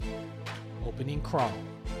Opening Crawl.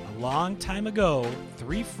 A long time ago,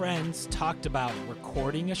 three friends talked about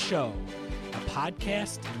recording a show, a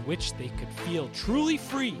podcast in which they could feel truly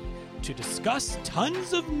free to discuss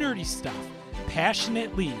tons of nerdy stuff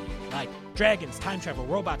passionately, like dragons, time travel,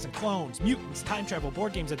 robots and clones, mutants, time travel,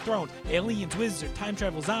 board games and thrones, aliens, wizards, time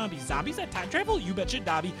travel, zombies that time travel? You betcha,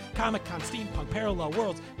 Dobby. Comic-Con, steampunk, parallel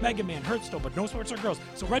worlds, Mega Man, Hearthstone, but no sports or girls.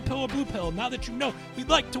 So red pill or blue pill, now that you know, we'd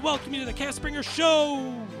like to welcome you to the Castbringer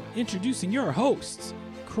Show! Introducing your hosts,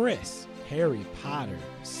 Chris, Harry Potter,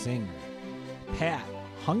 singer, Pat,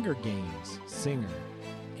 Hunger Games, singer,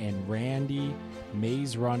 and Randy,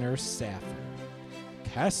 Maze Runner, Sapphire.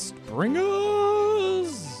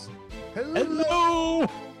 Castbringers! Hello!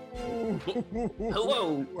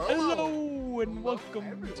 Hello. Hello, and welcome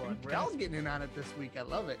everyone. to We're all getting in on it this week. I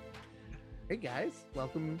love it. Hey guys,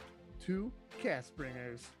 welcome to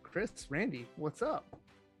Castbringers. Chris, Randy, what's up?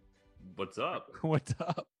 What's up? What's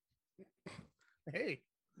up? Hey,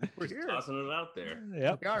 we're Just here. tossing it out there.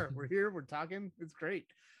 Yep. We are. We're here. We're talking. It's great.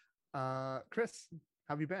 Chris, how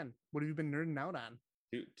have you been? What have you been nerding out on?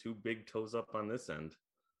 Two big toes up on this end.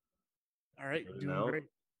 All right, Nerding doing out? great.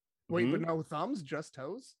 Wait, but Mhm. no thumbs, just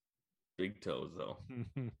toes? Big toes though.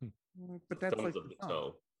 But that's Thumbs like of the thumb.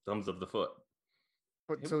 toe. Thumbs of the foot.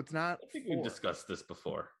 But so it's not. I think we've four. discussed this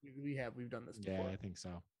before. We have. We've done this before. Yeah, I think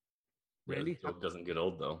so. Randy, Yeah, the toe doesn't get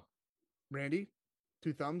old though. Randy,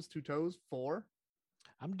 2 thumbs, 2 toes, 4.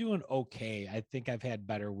 I'm doing okay. I think I've had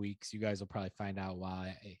better weeks. You guys will probably find out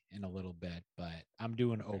why in a little bit, but I'm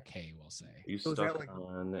doing okay, we'll say. Are you So is that stuck like-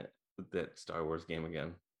 on that Star Wars game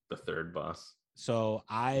again? The third boss. So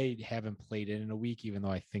I haven't played it in a week, even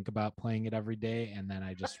though I think about playing it every day. And then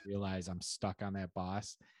I just realize I'm stuck on that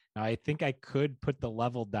boss. Now I think I could put the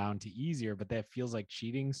level down to easier, but that feels like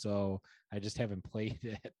cheating. So I just haven't played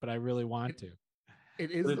it, but I really want to. It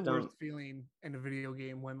is Put it the down. worst feeling in a video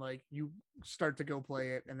game when like you start to go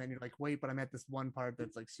play it and then you're like, wait, but I'm at this one part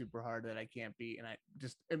that's like super hard that I can't beat, and I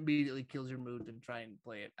just immediately kills your mood to try and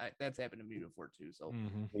play it. That's happened to me before too. So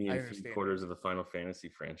Mhm. Me I and understand. 3/4 of the Final Fantasy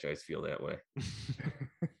franchise feel that way.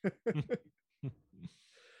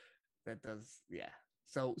 that does, yeah.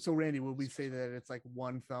 So Randy, would we say that it's like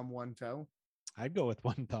 1 thumb, 1 toe? I'd go with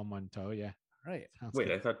 1 thumb, 1 toe. Yeah. All right. Sounds Wait,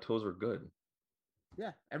 good. I thought toes were good.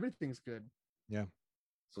 Yeah, everything's good.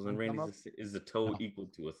 So then One thumb Randy's is the toe No. equal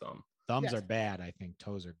to a thumb? Thumbs Yes. are bad. I think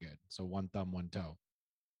toes are good. So 1 thumb, 1 toe.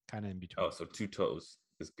 Kind of in between. Oh, so 2 toes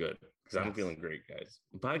is good because I'm Yes. feeling great, guys.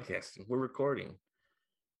 I'm podcasting. We're recording.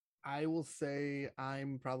 I will say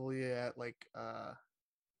I'm probably at like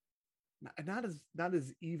not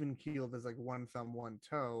as even keeled as like 1 thumb, 1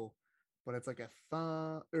 toe, but it's like a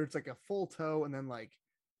thumb, or it's like a full toe and then like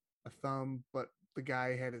a thumb, but the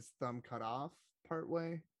guy had his thumb cut off part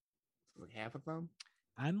way. So like half a thumb,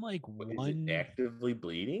 I'm like But is one. it actively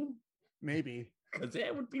bleeding? maybe. Because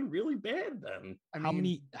that would be really bad then. I How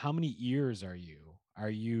mean, many ears are you? Are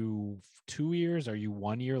you 2 ears? Are you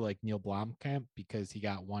 1 ear like Neil Blomkamp because he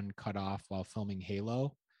got one cut off while filming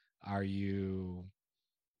Halo? Are you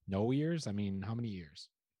no ears? I mean, how many ears?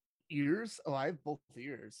 ears? Oh, I have both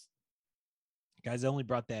ears. Guys, I only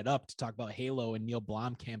brought that up to talk about Halo and Neil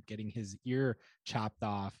Blomkamp getting his ear chopped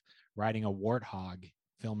off riding a warthog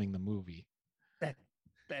filming the movie.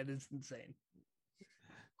 That is insane.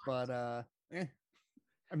 But I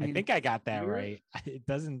I think I got that ear? right. It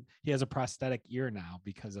doesn't. He has a prosthetic ear now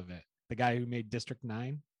because of it. The guy who made District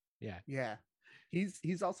 9. Yeah. yeah.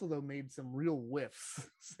 He's also though made some real whiffs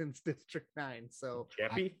since District 9. So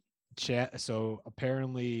Chappie? Chat. So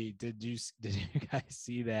apparently, did you guys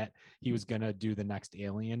see that he was gonna do the next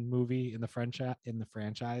Alien movie in the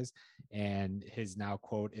franchise? And his now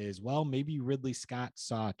quote is, "Well, maybe Ridley Scott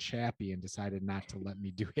saw Chappie and decided not to let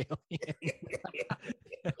me do Alien."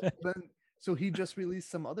 then so he just released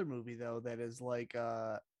some other movie though that is like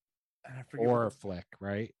I forget what Horror it's- flick,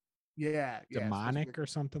 right? yeah, it's supposed to be Demonic like- or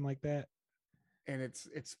something like that. and it's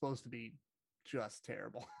supposed to be just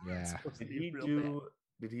terrible. It's Yeah. supposed to Did be he real do?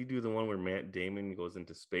 Did he do the one where Matt Damon goes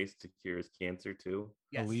into space to cure his cancer too?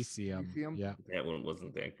 bad. Yes, Elysium. Yeah. That one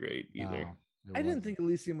wasn't that great either. No, it I didn't wasn't. think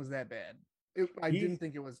Elysium was that bad. I He's- didn't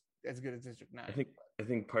think it was as good as District 9. I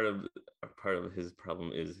think part of his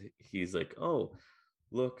problem is he's like, oh,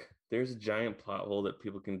 look, there's a giant plot hole that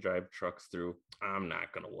people can drive trucks through. I'm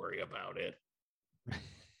not gonna worry about it.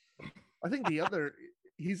 I think the other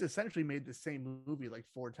he's essentially made the same movie like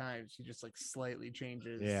 4 times. He just like slightly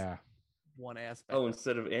changes Yeah. one aspect. Oh,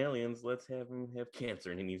 instead of aliens, let's have him have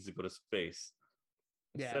cancer and he needs to go to space.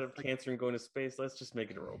 Yeah, Instead of it's like- cancer and going to space, let's just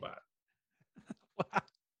make it a robot.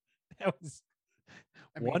 That was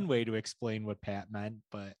I mean, one way to explain what Pat meant,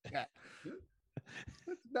 but Yeah.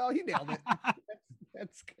 No, he nailed it.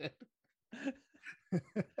 That's good.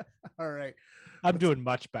 I'm doing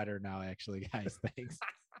much better now, actually, guys. Thanks.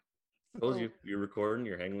 Suppose you're recording,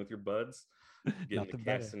 you're hanging with your buds, getting Nothing the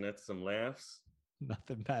better. castanets some laughs.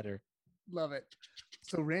 Nothing better. Love it.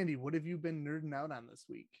 So, Randy, what have you been nerding out on this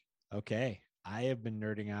week? Okay. I have been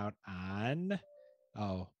nerding out on.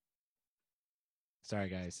 Oh, sorry,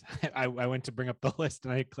 guys. I went to bring up the list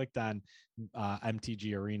and I clicked on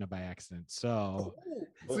MTG Arena by accident. So,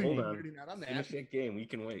 so hold you're on. nerding out on that. Finish that game. We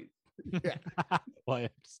can wait. Yeah. Well, I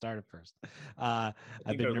have to start it first. I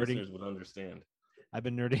I've think been our nerding. listeners would understand. I've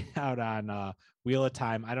been nerding out on Wheel of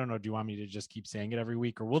Time. I don't know. Do you want me to just keep saying it every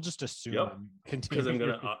week, or we'll just assume? Yep. Because I'm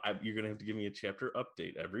continue? you're gonna have to give me a chapter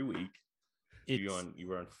update every week. You It's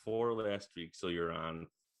were on 4 last week, so you're on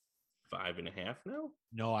 5.5 now.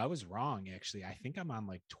 no, I was wrong actually. I think I'm on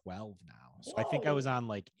like 12 now. So I think I was on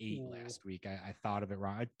like 8 last week. I thought of it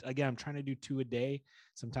wrong. Again, I'm trying to do 2 a day.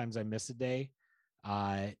 Sometimes I miss a day.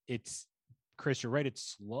 It's Chris, you're right.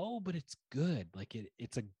 It's slow, but it's good. Like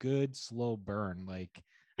it's a good slow burn. Like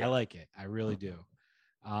I like it. I really do.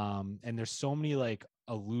 And there's so many like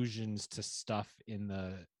allusions to stuff in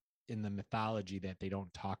the mythology that they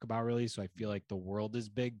don't talk about really. So I feel like the world is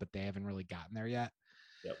big, but they haven't really gotten there yet.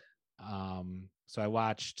 Yep. So I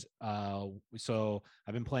watched so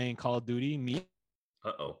I've been playing Call of Duty.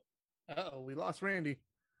 Oh, we lost Randy.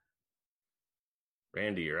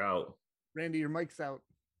 Randy, you're out. Randy, your mic's out.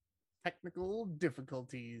 Technical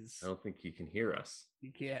difficulties. I don't think he can hear us.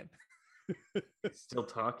 You can't. He's still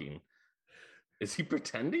talking. Is he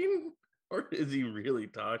pretending or is he really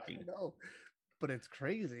talking? I know, but it's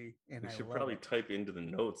crazy. And We I should love probably it. type into the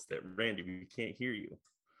notes that Randy, we can't hear you.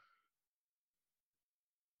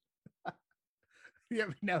 Yeah,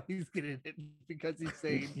 but now he's getting it because he's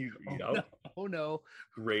saying, oh no.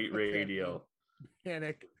 Great What's radio.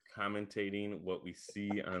 happening? Panic. Commentating what we see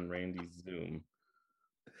on Randy's Zoom.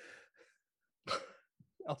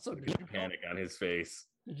 Also, Panic on his face.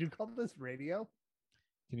 did you call this radio?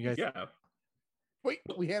 Can you guys? Yeah. Wait,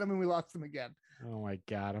 we had him and we lost him again. Oh my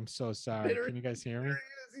God, I'm so sorry. Can you guys hear me? There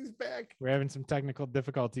he is. He's back. We're having some technical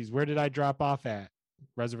difficulties. Where did I drop off at?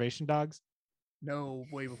 Reservation Dogs? No,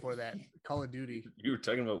 way before that. Call of Duty. You were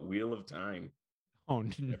talking about Wheel of Time. Oh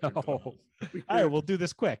no. All We right, were- we'll do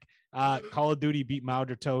this quick. Call of Duty beat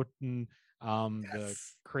Mauder Toten. The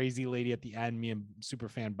Yes. crazy lady at the end, me and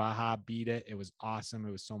superfan Baja beat it. It was awesome.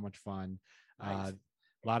 It was so much fun. Nice.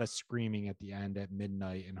 A lot of screaming at the end at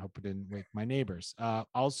midnight, and hope it didn't wake my neighbors.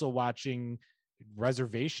 Also watching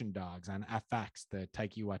Reservation Dogs on FX, the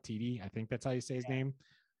Taiki Waititi. I think that's how you say his name.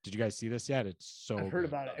 Did you guys see this yet? It's so I've heard good.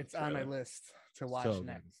 about it. It's on my list to watch So good.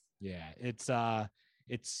 next. Yeah,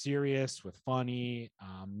 it's serious with funny,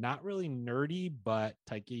 not really nerdy, but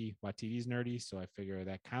Taiki Waititi's nerdy, so I figure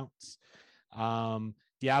that counts.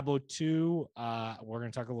 Diablo 2, we're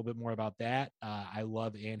going to talk a little bit more about that. I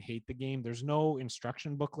love and hate the game. There's no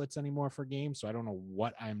instruction booklets anymore for games, so I don't know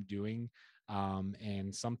what I'm doing.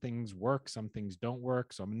 And some things work, some things don't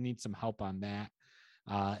work, so I'm going to need some help on that.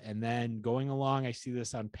 And then going along, I see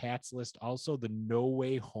this on Pat's list also, the No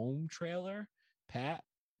Way Home trailer. Pat,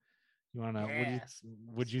 you want to, Yes.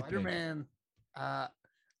 what'd you think? Spider-Man.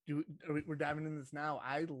 We're diving in this now.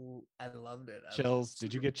 I loved it. I was Chills.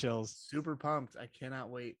 Did you get chills? super pumped? I cannot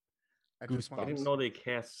wait. I Goosebumps. just I want didn't know they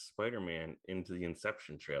cast Spider-Man into the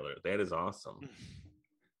Inception trailer. That is awesome.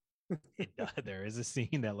 There is a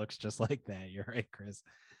scene that looks just like that. You're right, Chris.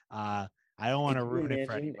 I don't want to Can you ruin it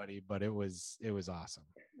for imagine- anybody, but it was awesome.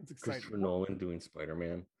 It's exciting. Christopher Nolan doing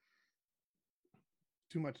Spider-Man.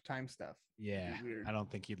 Too much time stuff. Yeah, Weird. I don't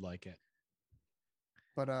think you'd like it.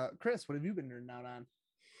 But Chris, what have you been nerding out on?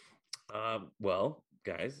 Well,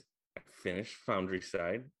 guys, I finished Foundry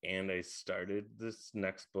Side and I started this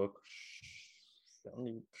next book,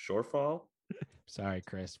 Shorefall. Sorry,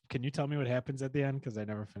 Chris. Can you tell me what happens at the end? Because I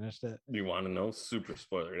never finished it. You want to know? Super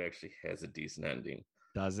spoiler. It actually has a decent ending.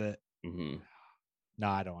 Does it? Hmm. No,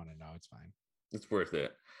 I don't want to know. It's fine. It's worth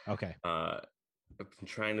it. Okay. I've been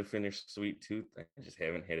trying to finish Sweet Tooth. I just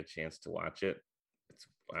haven't had a chance to watch it.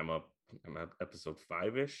 I'm up episode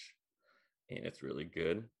 5-ish, and it's really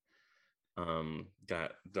good.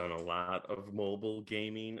 Got done a lot of mobile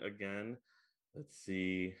gaming again. Let's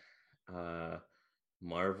see.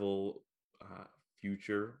 Marvel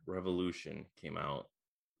Future Revolution came out.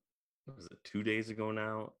 Was it 2 days ago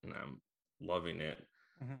now? And I'm loving it.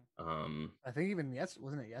 I think even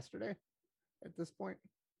wasn't it yesterday? At this point,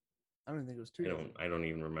 I don't even think it was 2 days. I don't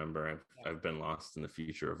even remember. I've been lost in the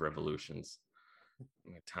future of revolutions.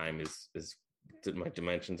 My time is my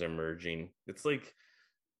dimensions are merging. It's like,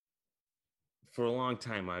 for a long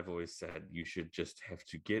time I've always said you should just have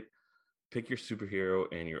to pick your superhero,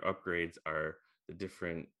 and your upgrades are the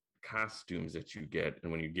different costumes that you get,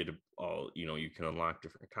 and when you get all, you can unlock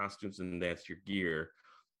different costumes, and that's your gear,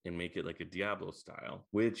 and make it like a Diablo style,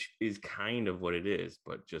 which is kind of what it is,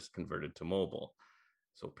 but just converted to mobile.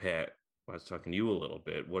 So Pat, I was talking to you a little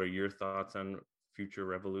bit. What are your thoughts on Future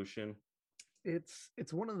Revolution?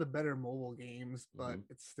 It's one of the better mobile games, but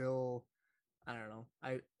it's still, I don't know.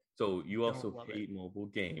 So you also love hate mobile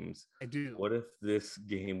games. I do. What if this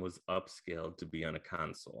game was upscaled to be on a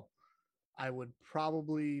console? I would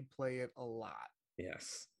probably play it a lot.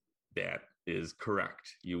 Yes, that is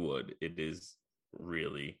correct. You would. It is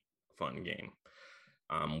really a fun game.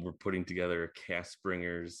 We're putting together a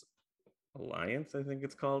Castbringers Alliance, I think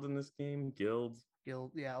it's called in this game. Guild,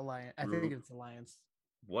 yeah, Alliance. I Group. think it's Alliance.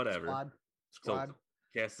 Whatever. Squad. So,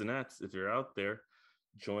 Castanets, if you're out there,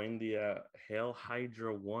 join the Hail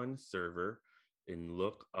Hydra 1 server and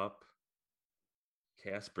look up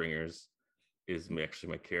Castbringers is actually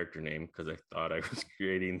my character name, because I thought I was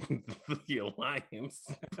creating the Alliance,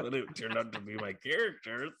 but it turned out to be my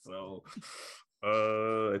character. So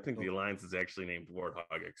I think the Alliance is actually named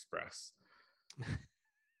Warthog Express.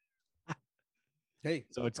 Hey,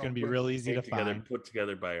 so it's going to be real easy to find. Put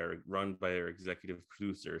together run by our executive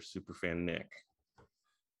producer, Superfan Nick.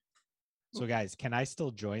 So guys, can I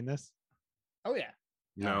still join this? Oh yeah.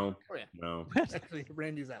 No. Oh yeah. No. Actually,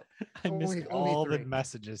 Randy's out. I missed all the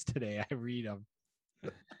messages today. I read them.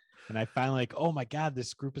 And I finally oh my God,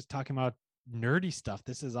 this group is talking about nerdy stuff.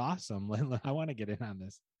 This is awesome. I want to get in on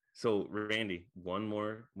this. So Randy, one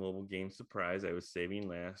more mobile game surprise I was saving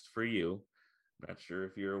last for you. Not sure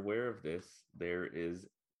if you're aware of this. There is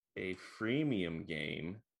a freemium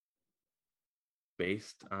game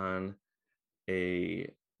based on a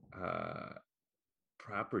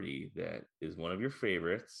property that is one of your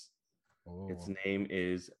favorites. Its name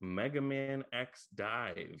is Mega Man X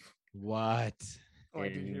Dive. What? Oh, I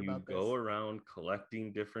did hear about this. Go around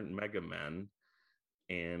collecting different Mega Men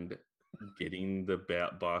and getting the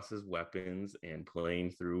boss's weapons and playing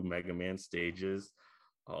through Mega Man stages,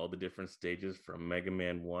 all the different stages from Mega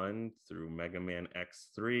Man 1 through Mega Man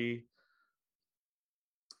X3.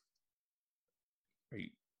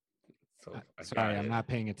 Sorry, I'm not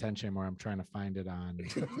paying attention anymore. I'm trying to find it on.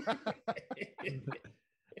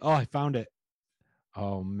 Oh, I found it.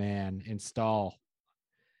 Oh man, install.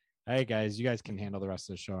 Hey guys, you guys can handle the rest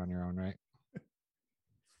of the show on your own, right?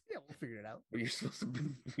 Yeah, we'll figure it out.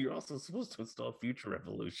 You're also supposed to install Future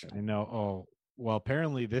Revolution. I know. Oh, well,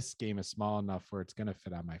 apparently this game is small enough where it's gonna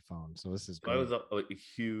fit on my phone. So this is great. I was a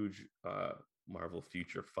huge Marvel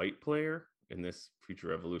Future Fight player, and this Future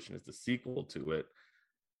Revolution is the sequel to it.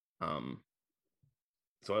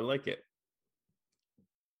 So I like it.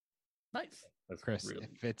 Nice. That's Chris, really...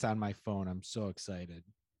 if it's on my phone, I'm so excited.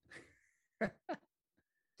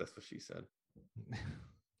 That's what she said.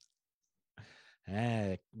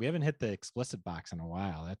 We haven't hit the explicit box in a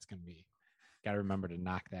while. That's gonna be. Got to remember to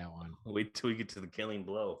knock that one. Wait till we get to the killing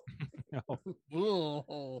blow.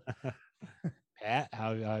 Pat,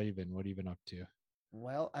 how you been? What have you been up to?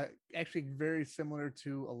 Well, actually very similar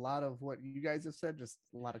to a lot of what you guys have said, just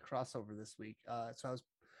a lot of crossover this week. So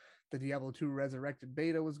the Diablo 2 Resurrected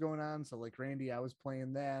beta was going on. So like Randy, I was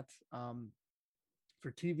playing that.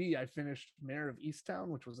 For TV, I finished Mayor of Easttown,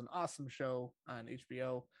 which was an awesome show on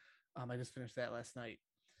HBO. I just finished that last night.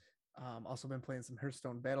 Also been playing some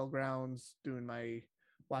Hearthstone Battlegrounds,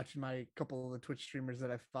 watching my couple of the Twitch streamers that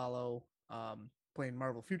I follow, playing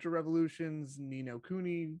Marvel Future Revolutions, Ni no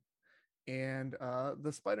Kuni, and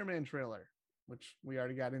the Spider-Man trailer, which we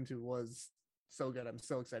already got into, was so good. I'm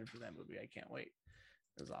so excited for that movie. I can't wait.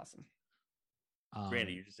 It was awesome.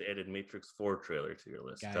 Randy, you just added Matrix 4 trailer to your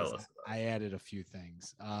list. Guys, Tell us. I added a few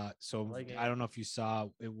things. So I don't know if you saw,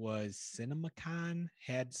 it was CinemaCon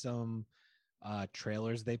had some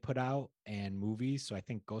trailers they put out and movies. So I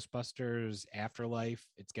think Ghostbusters Afterlife,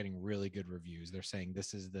 it's getting really good reviews. They're saying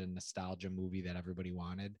this is the nostalgia movie that everybody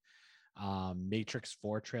wanted. Matrix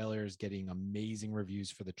 4 trailer is getting amazing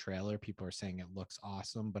reviews for the trailer. People are saying it looks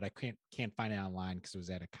awesome, but I can't find it online because it was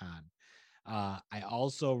at a con. I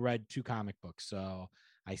also read 2 comic books. So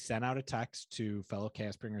I sent out a text to fellow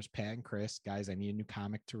Castbringers, Pat and Chris, guys, I need a new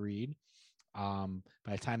comic to read. By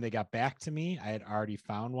the time they got back to me, I had already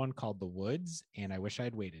found one called The Woods, and I wish I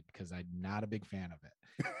had waited because I'm not a big fan of it.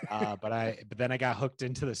 But then I got hooked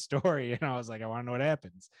into the story, and I was like, I want to know what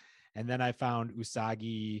happens. And then I found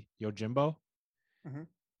Usagi Yojimbo,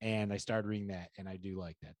 and I started reading that, and I do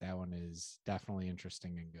like that. That one is definitely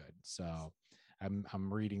interesting and good. So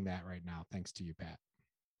I'm reading that right now, thanks to you, Pat.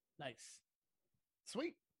 Nice.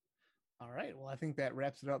 Sweet. All right. Well, I think that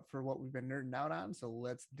wraps it up for what we've been nerding out on. So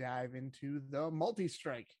let's dive into the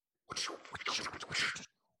multi-strike.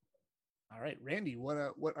 All right, Randy, what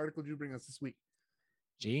article did you bring us this week?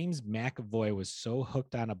 James McAvoy was so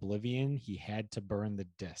hooked on Oblivion, he had to burn the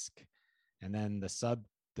disc. And then the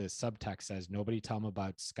subtext says, nobody tell him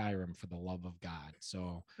about Skyrim for the love of God.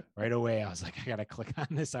 So right away, I was like, I got to click on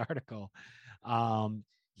this article.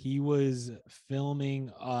 He was filming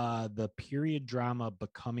the period drama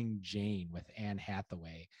Becoming Jane with Anne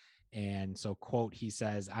Hathaway. And so, quote, he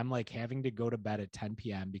says, I'm like having to go to bed at 10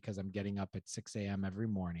 p.m. because I'm getting up at 6 a.m. every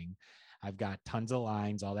morning. I've got tons of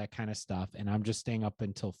lines, all that kind of stuff. And I'm just staying up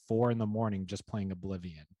until 4 a.m. just playing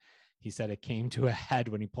Oblivion. He said it came to a head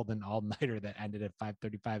when he pulled an all-nighter that ended at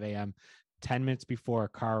 5:35 a.m., 10 minutes before a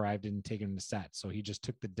car arrived and taken him to set. So he just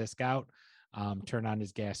took the disc out, turned on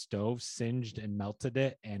his gas stove, singed and melted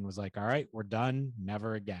it, and was like, all right, we're done.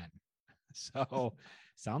 Never again. So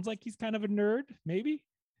sounds like he's kind of a nerd, maybe.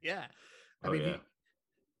 Yeah. Yeah.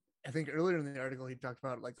 I think earlier in the article, he talked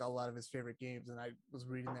about like a lot of his favorite games. And I was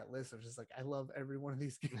reading that list. I was just like, I love every one of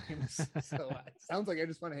these games. So it sounds like I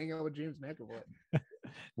just want to hang out with James McAvoy.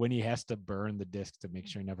 When he has to burn the disc to make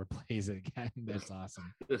sure he never plays it again. That's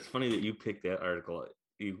awesome. It's funny that you picked that article.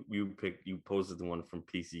 You posted the one from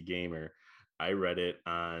PC Gamer. I read it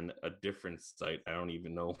on a different site. I don't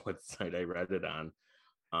even know what site I read it on.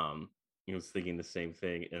 I was thinking the same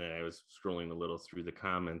thing, and then I was scrolling a little through the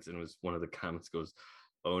comments, and it was one of the comments goes,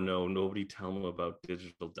 "Oh no, nobody tell them about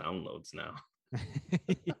digital downloads now."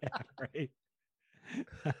 Yeah, right.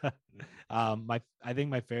 I think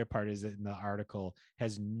my favorite part is that in the article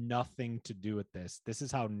has nothing to do with this. This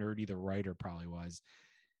is how nerdy the writer probably was.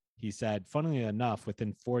 He said, funnily enough,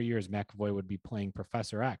 within 4 years, McAvoy would be playing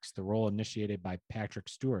Professor X, the role initiated by Patrick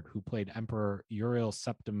Stewart, who played Emperor Uriel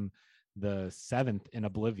Septim the Seventh in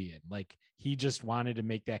Oblivion. Like, he just wanted to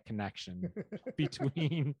make that connection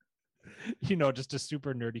between, just a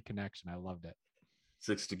super nerdy connection. I loved it.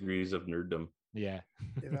 6 degrees of nerddom. Yeah.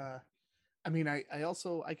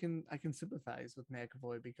 I can sympathize with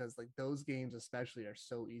McAvoy because like those games especially are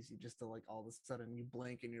so easy just to like all of a sudden you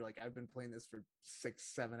blink and you're like, I've been playing this for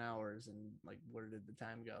 6-7 hours and like where did the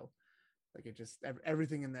time go? Like it just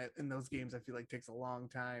everything in those games I feel like takes a long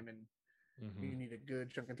time and you need a good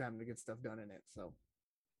chunk of time to get stuff done in it. So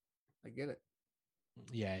I get it.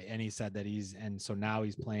 Yeah, and he said that so now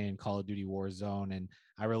he's playing Call of Duty Warzone, and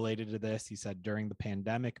I related to this. He said during the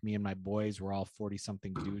pandemic, me and my boys were all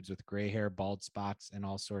 40-something dudes with gray hair, bald spots, and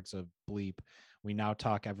all sorts of bleep. We now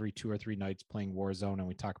talk every 2 or 3 nights playing Warzone, and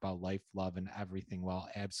we talk about life, love, and everything while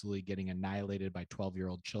absolutely getting annihilated by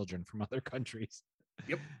 12-year-old children from other countries.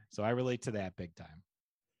 Yep. So I relate to that big time.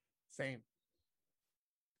 Same.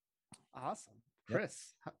 Awesome.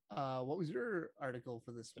 Chris, what was your article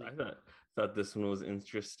for this week? I thought this one was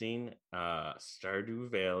interesting.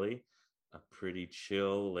 Stardew Valley, a pretty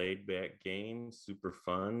chill, laid-back game, super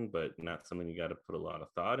fun, but not something you got to put a lot of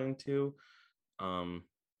thought into.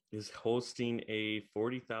 Is hosting a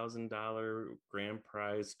 $40,000 grand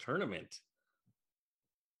prize tournament.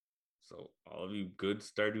 So all of you good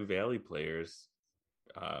Stardew Valley players,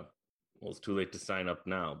 it's too late to sign up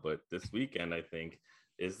now, but this weekend, I think,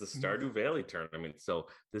 is the Stardew Valley tournament. So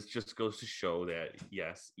this just goes to show that,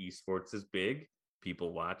 yes, esports is big.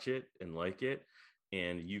 People watch it and like it.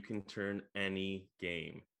 And you can turn any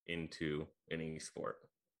game into an esport.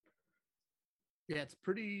 Yeah, it's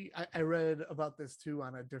pretty. I read about this too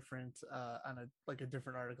on a different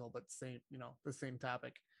different article, but the same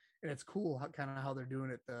topic. And it's cool how they're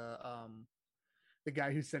doing it. The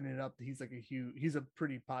guy who's setting it up, he's a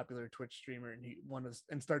pretty popular Twitch streamer,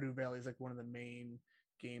 and Stardew Valley is like one of the main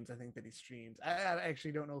games I think that he streams. I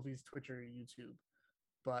actually don't know if he's Twitch or YouTube,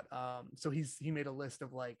 but so he made a list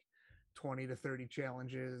of like 20 to 30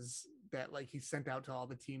 challenges that like he sent out to all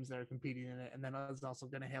the teams that are competing in it, and then I was also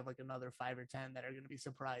going to have like another 5 or 10 that are going to be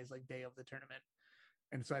surprised like day of the tournament.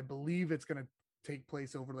 And so I believe it's going to take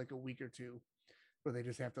place over like a week or two, where they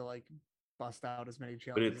just have to like bust out as many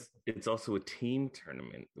challenges. But it's also a team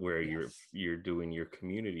tournament where you're doing your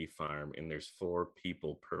community farm, and there's 4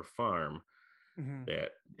 people per farm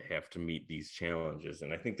that have to meet these challenges,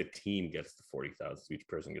 and I think the team gets the 40,000, so each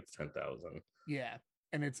person gets 10,000. Yeah,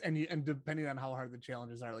 and depending on how hard the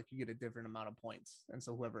challenges are, like you get a different amount of points, and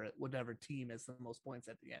so whatever team has the most points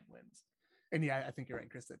at the end wins. And yeah, I think you're right,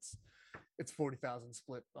 Chris. It's 40,000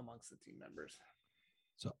 split amongst the team members.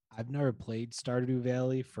 So I've never played Stardew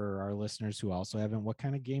Valley. For our listeners who also haven't, what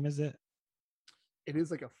kind of game is it? It is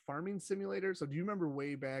like a farming simulator. So do you remember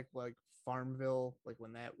way back like Farmville, like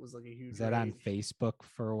when that was like a huge? Is that on Facebook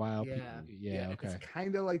for a while? Yeah. Okay. It's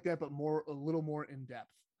kind of like that, but a little more in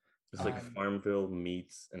depth. It's like Farmville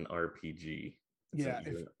meets an RPG. It's yeah.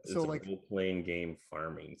 a role-playing game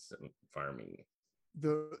farming.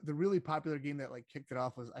 the really popular game that like kicked it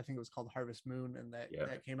off was, I think it was called Harvest Moon, and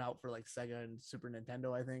that came out for like Sega and Super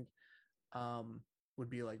Nintendo, I think. Would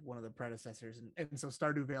be like one of the predecessors, and so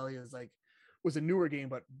Stardew Valley is like was a newer game,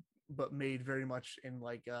 but made very much in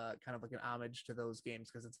like kind of like an homage to those games,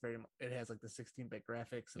 because it has like the 16-bit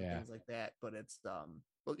graphics and things like that, but it's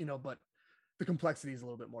but the complexity is a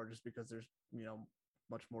little bit more, just because there's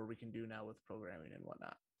much more we can do now with programming and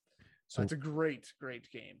whatnot. So it's a great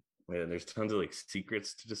game. Yeah, there's tons of like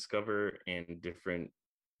secrets to discover and different.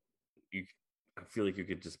 I feel like you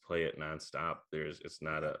could just play it nonstop. It's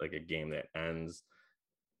not a game that ends,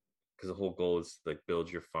 because the whole goal is to like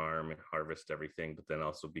build your farm and harvest everything, but then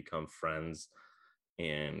also become friends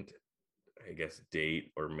and I guess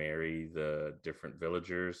date or marry the different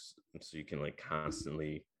villagers. And so you can like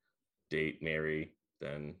constantly date, marry,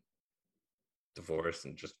 then divorce,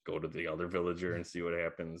 and just go to the other villager and see what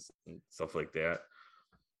happens and stuff like that.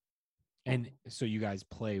 And so you guys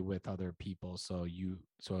play with other people. So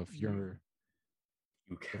if you're,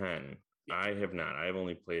 you can. I have not. I've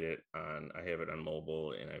only played it I have it on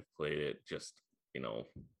mobile, and I've played it just, it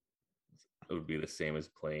would be the same as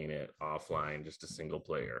playing it offline, just a single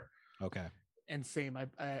player. Okay. And same,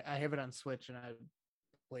 I have it on Switch, and I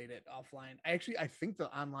played it offline. I think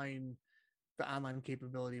the online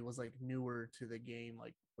capability was like newer to the game,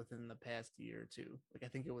 like within the past year or two. Like I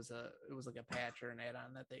think it was like a patch or an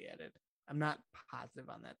add-on that they added. I'm not positive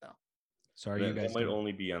on that though. So you guys might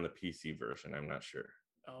only be on the PC version. I'm not sure.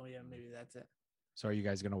 Oh yeah, maybe that's it. So are you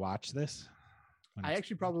guys gonna watch this? I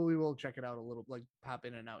actually probably will check it out a little, like pop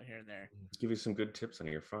in and out here and there. Give you some good tips on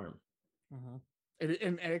your farm.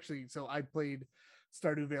 And actually, so I played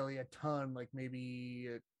Stardew Valley a ton, like maybe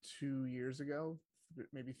 2 years ago,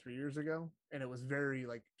 maybe 3 years ago, and it was very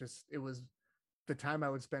like it was the time I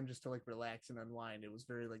would spend just to like relax and unwind. It was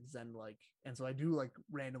very like zen like, and so I do like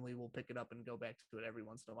randomly will pick it up and go back to it every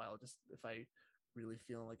once in a while, just if I really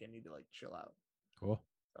feel like I need to like chill out. Cool.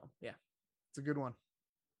 So yeah, it's a good one.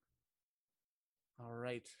 All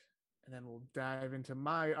right, and then we'll dive into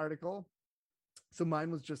my article. So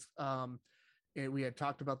mine was just we had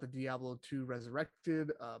talked about the Diablo 2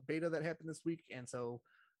 Resurrected beta that happened this week, and so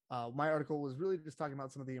my article was really just talking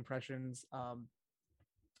about some of the impressions.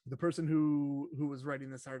 The person who was writing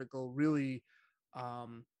this article really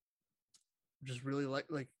just really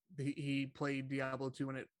like he played Diablo 2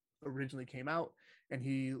 when it originally came out, and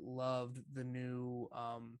he loved the new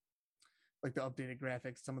like the updated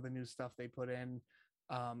graphics, some of the new stuff they put in.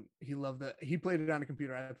 He played it on a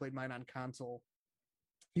computer. I played mine on console.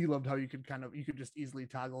 He loved how you could just easily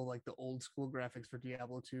toggle like the old school graphics for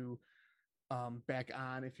Diablo 2 back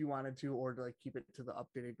on if you wanted to, or to like keep it to the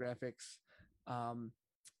updated graphics.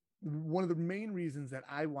 One of the main reasons that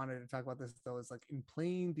I wanted to talk about this though is like in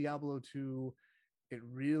playing Diablo 2, it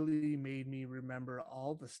really made me remember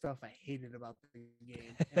all the stuff I hated about the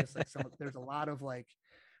game. And it's like there's a lot of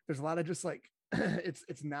just like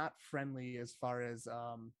it's not friendly as far as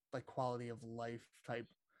like quality of life type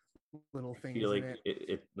little things. I feel like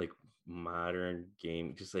it like modern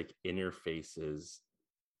game, just like interfaces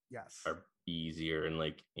are easier, and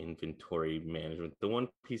like inventory management. The one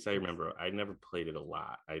piece I remember, I never played it a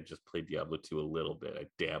lot. I just played Diablo 2 a little bit. I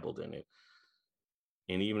dabbled in it.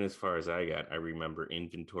 And even as far as I got, I remember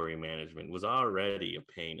inventory management was already a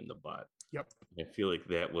pain in the butt. Yep. I feel like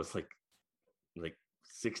that was like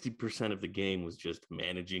 60% of the game was just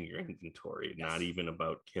managing your inventory, not even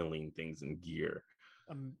about killing things in gear.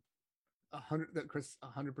 100%, Chris,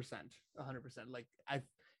 100%. Like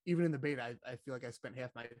even in the beta, I feel like I spent half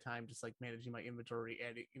my time just like managing my inventory,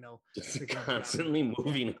 adding, just constantly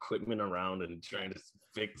moving equipment around and trying to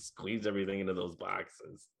squeeze everything into those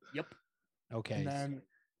boxes. Yep. Okay. And then,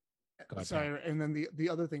 and then the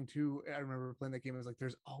other thing too, I remember playing that game, was like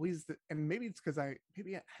there's always and maybe it's because I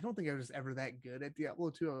don't think I was ever that good at Diablo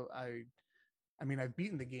 2. I mean I've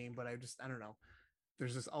beaten the game, but I don't know.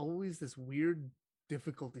 There's just always this weird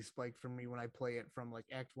difficulty spike for me when I play it from like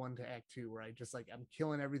Act 1 to Act 2, where I just like I'm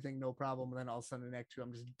killing everything no problem, and then all of a sudden in Act 2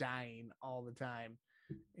 I'm just dying all the time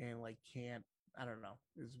and like I don't know,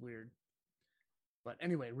 it's weird. But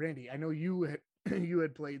anyway, Randy, I know you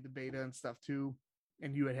had played the beta and stuff too,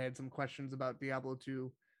 and you had some questions about Diablo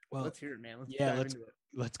 2. Well, let's hear it, man.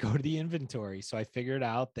 Let's go to the inventory. So I figured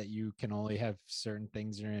out that you can only have certain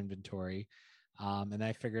things in your inventory. And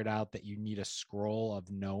I figured out that you need a scroll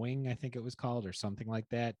of knowing, I think it was called, or something like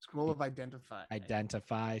that. Scroll of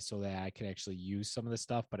identify. So that I could actually use some of the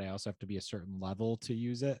stuff, but I also have to be a certain level to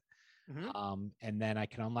use it. And then I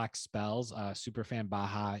can unlock spells. Superfan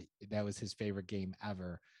Baja, that was his favorite game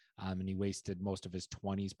ever. and he wasted most of his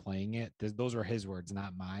 20s playing it. Those are his words,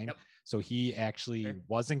 not mine. Yep. So he actually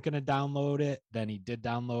wasn't going to download it. Then he did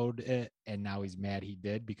download it, and now he's mad he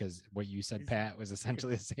did, because what you said, Pat, was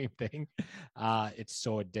essentially the same thing. It's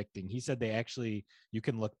so addicting. He said you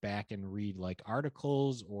can look back and read like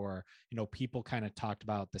articles, or people kind of talked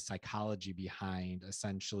about the psychology behind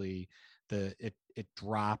essentially it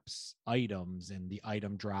drops items, and the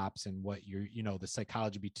item drops, and what the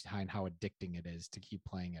psychology behind how addicting it is to keep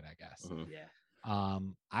playing it, I guess. Mhm. Yeah.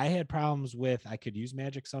 I had problems with, I could use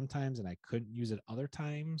magic sometimes and I couldn't use it other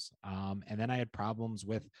times. And then I had problems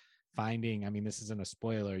with finding, I mean, this isn't a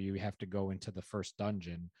spoiler, you have to go into the first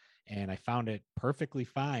dungeon, and I found it perfectly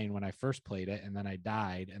fine when I first played it, and then I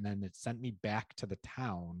died, and then it sent me back to the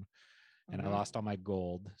town, and I lost all my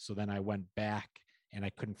gold. So then I went back and I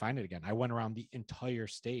couldn't find it again. I went around the entire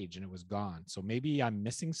stage and it was gone. So maybe I'm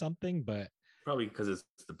missing something, but Probably because it's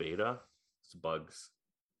the beta. It's bugs.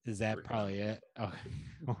 is that probably it? Oh,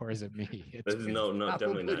 or is it me? This is no,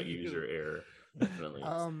 definitely not probably you. user error. Definitely.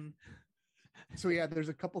 So yeah, there's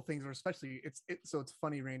a couple things where especially so it's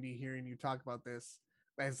funny, Randy, hearing you talk about this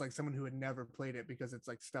as like someone who had never played it, because it's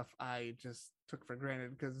like stuff I just took for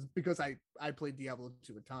granted because I played Diablo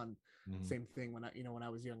 2 a ton. Mhm. Same thing when I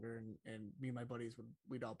was younger, and me and my buddies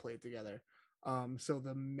we'd all play it together. So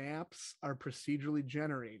the maps are procedurally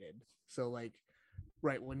generated. So like,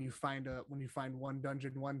 right, when you find one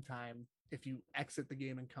dungeon one time, if you exit the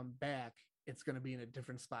game and come back, it's going to be in a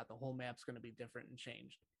different spot. The whole map's going to be different and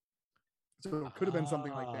changed. So it could have been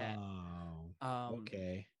something like that.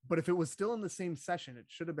 Okay. But if it was still in the same session, it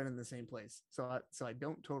should have been in the same place. So I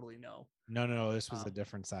don't totally know. No, this was a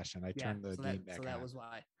different session. I turned the game back so that on. was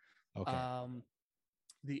why. Okay.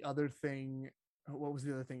 The other thing, what was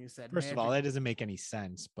the other thing you said? First of all, that doesn't make any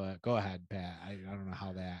sense, but go ahead, Pat. I don't know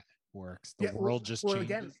how that works. The world just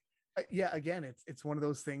changes. Again, it's one of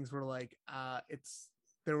those things where like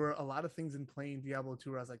there were a lot of things in playing Diablo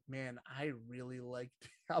 2 where I was like, man, I really liked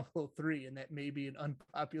Diablo 3, and that may be an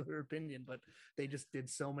unpopular opinion, but they just did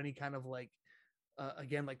so many kind of like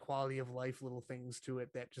again, like quality of life little things to it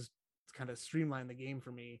that just kind of streamlined the game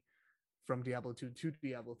for me from Diablo 2 to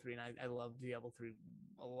Diablo 3, and I love Diablo 3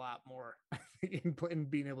 a lot more in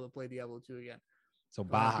being able to play Diablo 2 again. So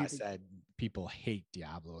Baja said people hate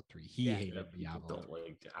Diablo 3. He hated Diablo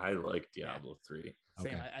 3. I like Diablo 3. Same.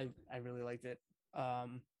 Okay. I really liked it. All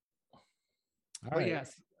right.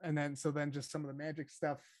 Yes, and then just some of the magic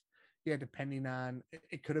stuff. Yeah, depending on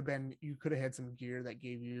it could have been, you could have had some gear that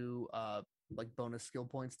gave you like bonus skill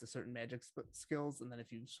points to certain magic skills, and then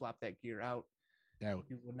if you swap that gear out,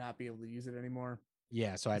 you would not be able to use it anymore.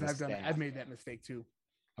 Yeah, so I've made that mistake too.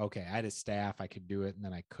 Okay, I had a staff, I could do it, and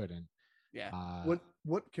then I couldn't. Yeah.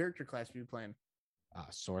 What character class were you playing?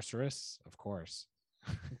 Sorceress, of course.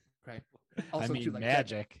 Okay. Also, I mean, too, like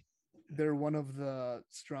magic. They're one of the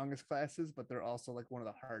strongest classes, but they're also like one of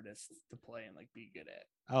the hardest to play and like be good at.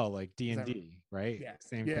 Oh, like D&D, right? Yeah,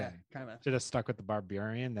 same thing. Kind of. Should have stuck with the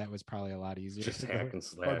barbarian. That was probably a lot easier. Just hack and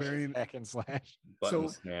slash. Barbarian, hack and slash. Button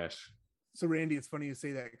smash. So Randy, it's funny you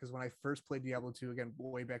say that, because when I first played Diablo 2 again,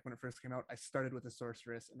 way back when it first came out, I started with a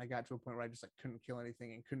sorceress, and I got to a point where I just like couldn't kill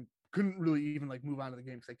anything and couldn't really even like move on to the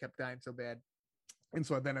game because I kept dying so bad. And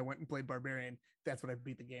so then I went and played Barbarian. That's what I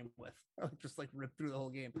beat the game with. I just like ripped through the whole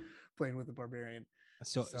game playing with the Barbarian.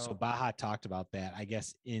 So Baja talked about that. I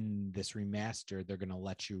guess in this remaster, they're going to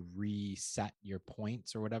let you reset your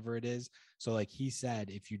points or whatever it is. So like he said,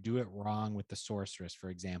 if you do it wrong with the sorceress, for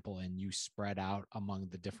example, and you spread out among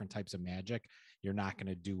the different types of magic, you're not going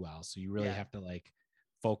to do well. So you really have to like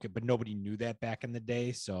focus, but nobody knew that back in the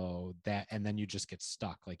day. So and then you just get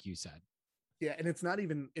stuck, like you said. Yeah, and it's not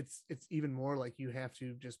even it's even more like you have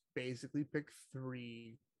to just basically pick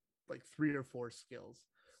three or four skills,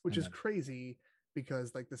 which is crazy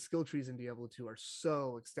because like the skill trees in Diablo 2 are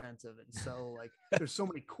so extensive and so like there's so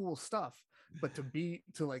many cool stuff, but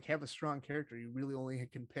to like have a strong character, you really only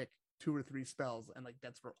can pick 2 or 3 spells, and like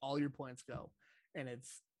that's where all your points go, and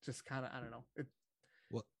it's just kind of, I don't know.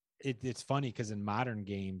 It's funny because in modern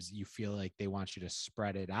games, you feel like they want you to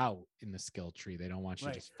spread it out in the skill tree. They don't want you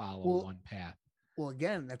to just follow one path. Well,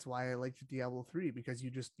 again, that's why I liked Diablo 3, because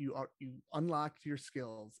you unlocked your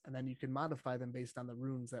skills and then you can modify them based on the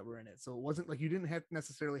runes that were in it. So it wasn't like you didn't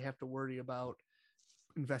necessarily have to worry about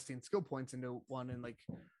investing skill points into one and like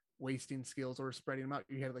wasting skills or spreading them out.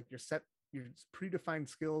 You had like your predefined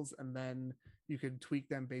skills, and then you could tweak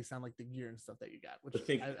them based on like the gear and stuff that you got, which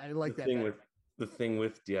I like that. The thing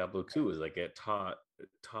with Diablo 2 is like it taught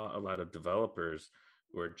a lot of developers,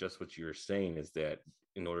 or just what you were saying, is that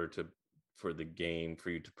in order for the game for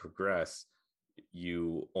you to progress,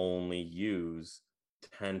 you only use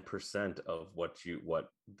 10% of what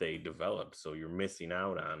they developed. So you're missing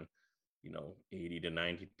out on, 80 to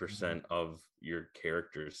 90% of your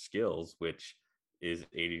character's skills, which is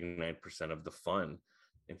 89% of the fun.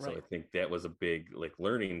 And so I think that was a big like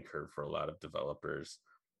learning curve for a lot of developers,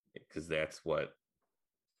 because that's what,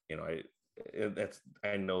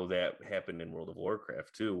 I know that happened in World of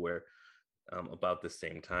Warcraft too, where about the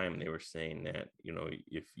same time they were saying that,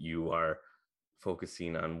 if you are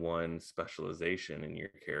focusing on one specialization in your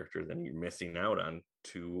character, then you're missing out on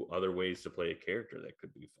two other ways to play a character that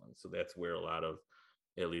could be fun. So that's where a lot of,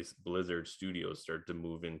 at least Blizzard studios, start to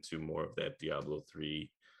move into more of that Diablo 3,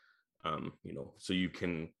 so you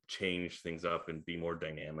can change things up and be more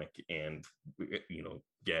dynamic and,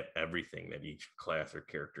 get everything that each class or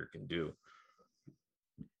character can do.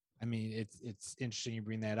 I mean, it's interesting you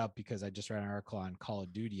bring that up, because I just read an article on Call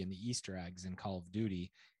of Duty and the Easter eggs in Call of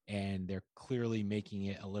Duty, and they're clearly making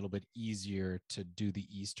it a little bit easier to do the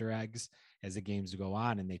Easter eggs as the games go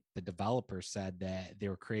on. And the developers said that they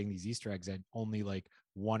were creating these Easter eggs and only like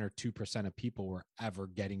 1 or 2% of people were ever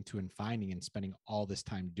getting to and finding and spending all this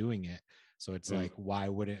time doing it. So it's like, why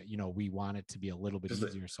would it, we want it to be a little bit just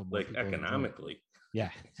easier. So more like economically, yeah,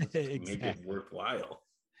 exactly. Make it worthwhile.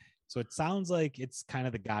 So it sounds like it's kind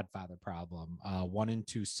of the Godfather problem. 1 and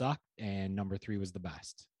 2 sucked, and number 3 was the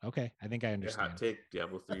best. Okay, I think I understand. Hot take: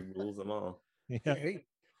 Diablo 3 rules them all. Yeah. Hey,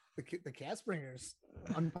 the Cast Bringers,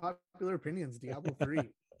 unpopular opinions. Diablo 3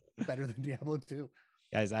 better than Diablo 2.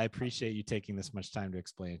 Guys, I appreciate you taking this much time to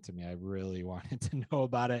explain it to me. I really wanted to know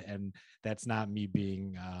about it, and that's not me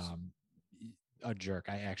being a jerk.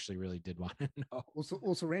 I actually really did want to know.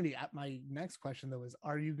 Well, so Randy, my next question though is,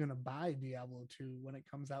 are you going to buy Diablo 2 when it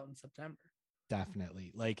comes out in September?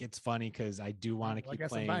 Definitely. Like, it's funny because I do want to keep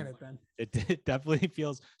playing. I'm buying it then. It definitely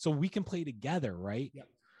feels so we can play together, right? Yep.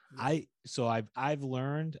 I've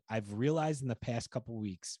realized in the past couple of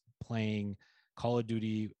weeks playing Call of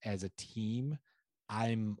Duty as a team,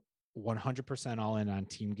 I'm 100% all in on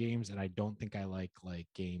team games, and I don't think I like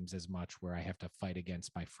games as much where I have to fight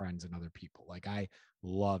against my friends and other people. Like, I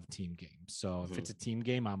love team games. So if it's a team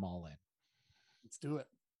game, I'm all in. Let's do it.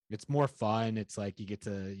 It's more fun. It's like you get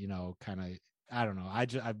to, kind of, I don't know.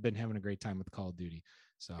 I've been having a great time with Call of Duty.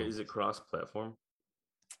 So is it cross-platform?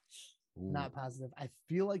 Not positive. I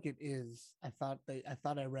feel like it is. I thought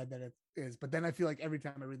I read that it is, but then I feel like every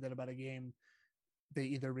time I read that about a game, they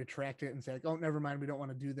either retract it and say like, "Oh, never mind, we don't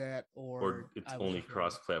want to do that," or it's only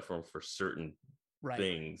cross-platform for certain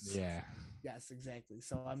things. Yeah. Yes, exactly.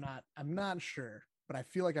 So I'm not sure, but I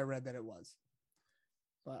feel like I read that it was.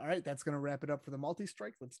 But all right, that's going to wrap it up for the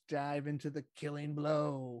multi-strike. Let's dive into the killing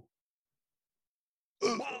blow.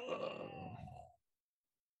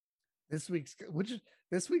 This week's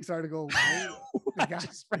article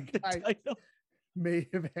may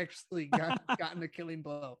have actually gotten a killing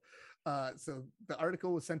blow. So the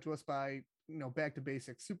article was sent to us by Back to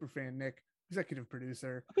Basics superfan Nick, executive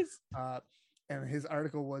producer, and his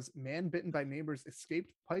article was "Man bitten by neighbors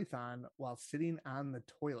escaped python while sitting on the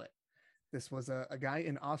toilet." This was a guy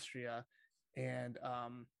in Austria, and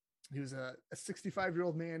he was a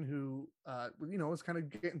 65-year-old man who was kind of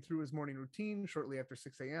getting through his morning routine. Shortly after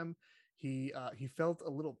 6 a.m., he felt a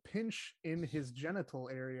little pinch in his genital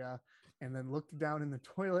area, and then looked down in the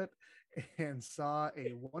toilet and saw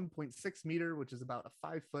a 1.6 meter, which is about a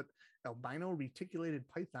 5-foot albino reticulated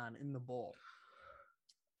python in the bowl.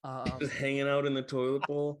 Just hanging out in the toilet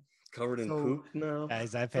bowl, covered in poop now.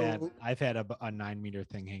 Guys, I've had a 9-meter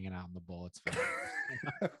thing hanging out in the bowl. It's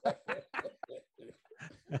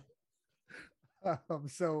fine.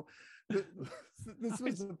 So this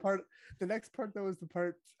was the part. The next part, though, is the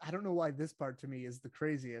part. I don't know why this part to me is the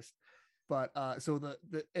craziest. But so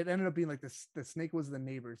it ended up being like this. The snake was the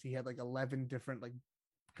neighbors. He had like 11 different like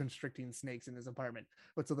constricting snakes in his apartment.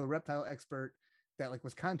 But so the reptile expert that like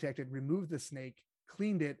was contacted removed the snake,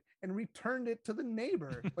 cleaned it, and returned it to the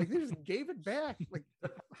neighbor. Like, they just gave it back. Like,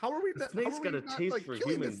 how are we? The snake's got a taste like, for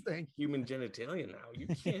human genitalia now. You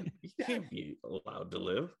can't be allowed to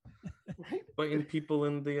live. Right? Biting people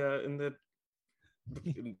in the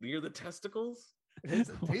near the testicles. It's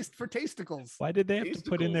a taste for tasticles. Why did they have to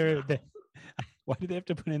put in there that? Why did they have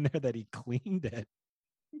to put in there that he cleaned it?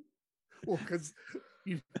 Well, because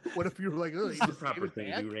what if you were like, "Oh, it's the proper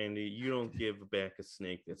thing to do, Randy. You don't give back a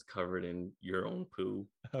snake that's covered in your own poo."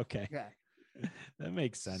 Okay, yeah, that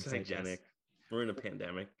makes sense. It's hygienic. We're in a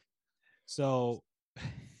pandemic. So,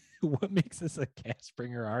 what makes this a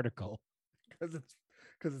Castbringer article? Because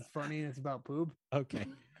it's funny and it's about poop. Okay.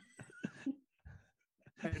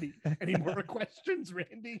 Any more questions,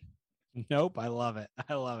 Randy? Nope. I love it.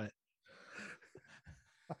 All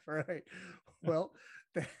right. Well,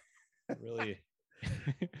 really.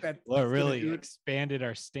 That's Well, it gonna really do it. expanded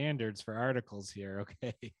our standards for articles here.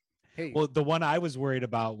 Okay. Hey, Well, the one I was worried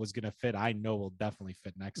about was going to fit. I know will definitely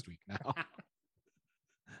fit next week now.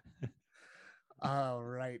 all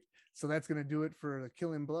right. So that's gonna do it for the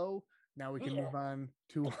Killing Blow. Now we can move on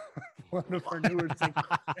to one of our newer segments.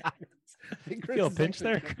 I think Chris Feel a is pinch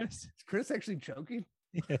actually there, choking. Chris? Is Chris actually choking?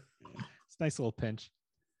 Yeah. It's a nice little pinch.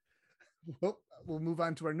 Well, we'll move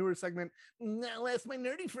on to our newer segment. Now ask my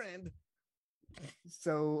nerdy friend.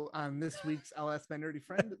 So on this week's I'll Ask My Nerdy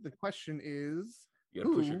Friend, the question is You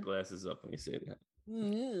gotta push your Who? glasses up when you say that.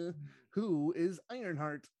 who is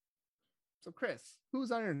Ironheart? So Chris, who's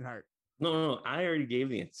Ironheart? No, I already gave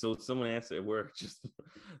the answer. So someone asked at work, just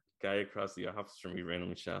guy across the office from me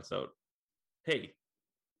randomly shouts out, "Hey,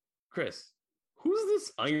 Chris, who's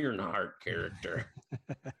this Ironheart character?"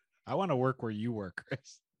 I want to work where you work,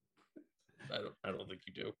 Chris. I don't think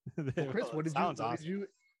you do. Well, Chris, Well, what it did sounds you awesome.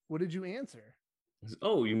 what did you answer?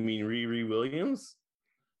 Oh, you mean Riri Williams?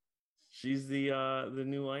 She's the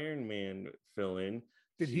new Iron Man fill-in.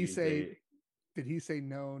 Did he She's say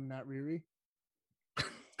no, not Riri?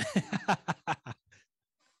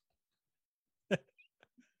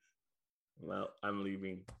 Well, I'm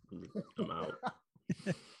leaving. I'm out.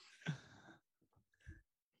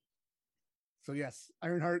 So yes,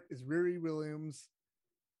 Ironheart is Riri Williams.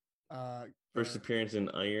 First appearance in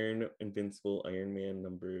Invincible Iron Man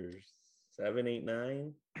number 7, 8,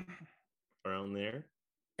 9, around there.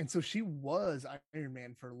 and so she was Iron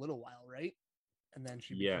Man for a little while, right? And then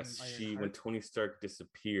she became Yes, Ironheart. she when Tony Stark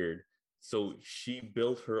disappeared, so she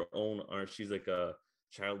built her own art. She's like a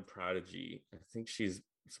child prodigy. I think she's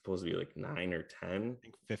supposed to be like 9 or 10, I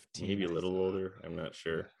think 15. maybe a I little saw. older. I'm not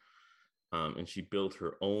sure. And she built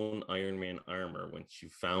her own Iron Man armor when she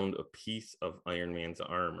found a piece of Iron Man's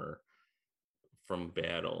armor from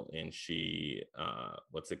battle, and she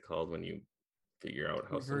what's it called when you figure out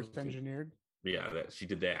how reverse something- engineered. yeah, that she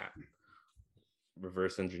did that,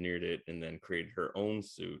 reverse engineered it, and then created her own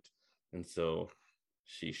suit. And so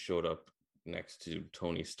she showed up next to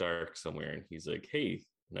Tony Stark somewhere, and he's like, "Hey,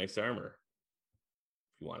 nice armor.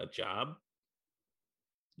 You want a job?"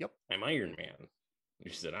 Yep. "I'm Iron Man."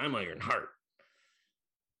 And she said, "I'm Ironheart."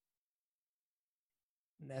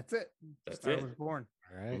 And that's it. That's Star it. was born.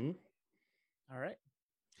 All right. Mhm. All right.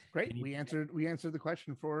 Great. Any- We answered the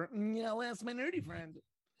question for I'll ask my nerdy friend.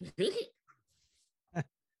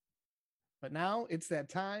 But now it's that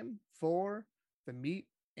time for the meat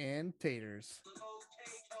and taters.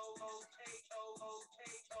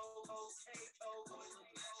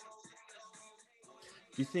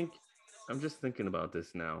 You think, I'm just thinking about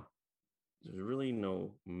this now. There's really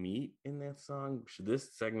no meat in that song. Should this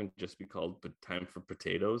segment just be called Time for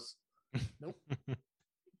Potatoes? Nope.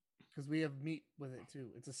 Because we have meat with it too.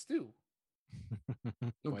 It's a stew.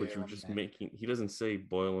 No, Boil but you're 'em just then. making, he doesn't say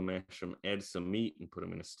boil and mash them, add some meat and put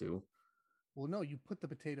them in a stew. Well, no, you put the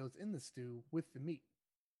potatoes in the stew with the meat.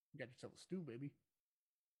 You got yourself a stew, baby.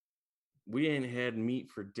 We ain't had meat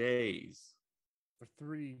for days. For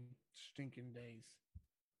 3 stinking days.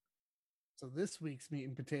 So this week's meat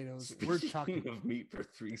and potatoes, we're talking Speaking of meat for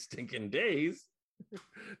 3 stinking days.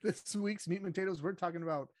 this week's meat and potatoes, we're talking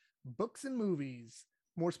about books and movies.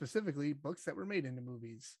 More specifically, books that were made into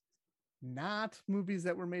movies. Not movies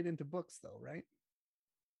that were made into books, though, right?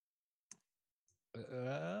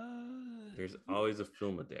 There's always a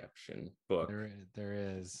film adaptation book, there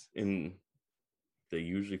is. and they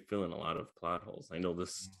usually fill in a lot of plot holes. I know the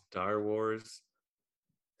Star Wars.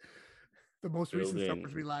 The most recent Filled Star in.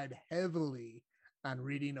 Wars relied heavily on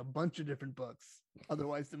reading a bunch of different books.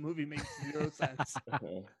 Otherwise, the movie makes 0 sense.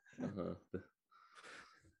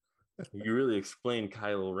 You really explained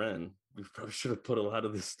Kylo Ren. We probably should have put a lot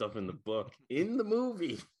of this stuff in the book, in the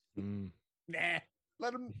movie. Mm. Nah,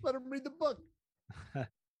 let him read the book.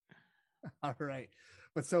 All right.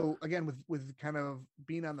 But so again, with kind of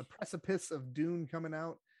being on the precipice of Dune coming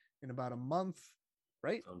out in about a month,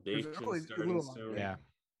 right? Foundation Or is it starting longer? soon. Yeah.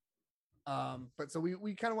 But so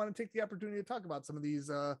we kind of want to take the opportunity to talk about some of these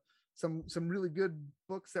some really good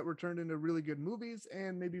books that were turned into really good movies,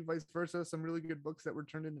 and maybe vice versa, some really good books that were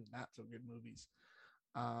turned into not so good movies.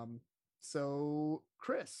 So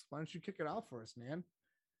Chris, why don't you kick it off for us, man?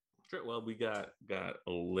 Sure. Well, we got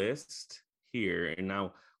a list here, and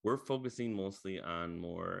now we're focusing mostly on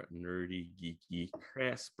more nerdy, geeky,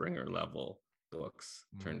 Springer level books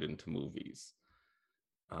turned into movies.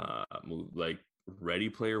 Like Ready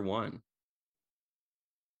Player One.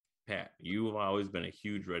 Pat, you've always been a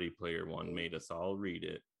huge Ready Player One. Made us all read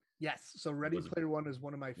it. Yes. So Ready Was- Player One is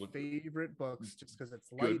one of my was- favorite books, just because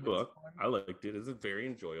it's light. Good it's book. fun. I liked it. It's very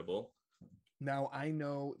enjoyable. Now I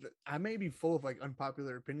know that I may be full of like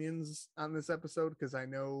unpopular opinions on this episode because I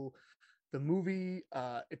know the movie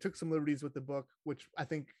it took some liberties with the book, which I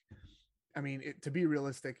think, I mean, to be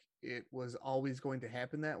realistic, it was always going to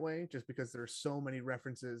happen that way just because there's so many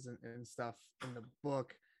references and stuff in the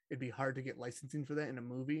book. It'd be hard to get licensing for that in a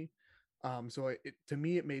movie. So to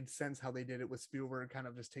me, it made sense how they did it with Spielberg, kind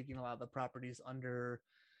of just taking a lot of the properties under,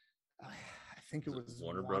 I think it was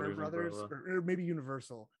Warner Warner Brothers Brothers, umbrella? or maybe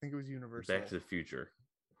Universal. I think it was Universal. Back to the Future.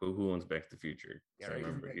 Who owns Back to the Future? Yeah, I right? Isn't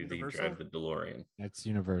remember that he Universal? drive the DeLorean. That's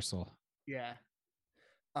Universal. Yeah.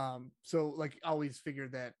 So like always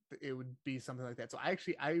figured that it would be something like that. So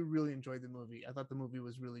I really enjoyed the movie. I thought the movie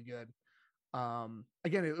was really good.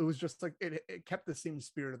 Again, it was just like it kept the same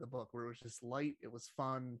spirit of the book where it was just light, it was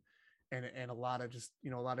fun, and a lot of just, you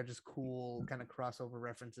know, a lot of just cool kind of crossover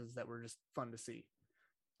references that were just fun to see.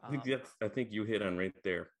 I think you hit on right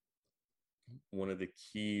there. One of the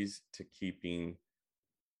keys to keeping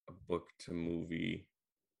a book to movie,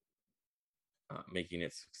 making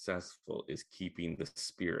it successful, is keeping the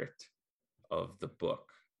spirit of the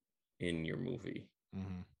book in your movie.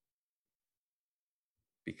 Mm-hmm.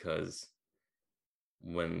 Because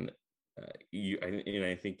when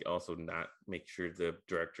I think also not make sure the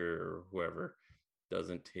director or whoever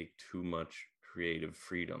doesn't take too much creative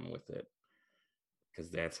freedom with it, because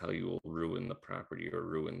that's how you will ruin the property or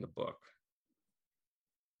ruin the book.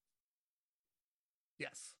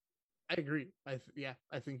 Yes, I agree. I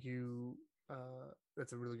think you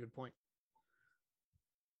that's a really good point.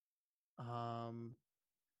 So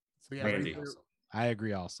yeah, Randy. I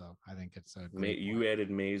agree also. I think it's a great you added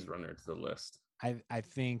Maze Runner to the list. I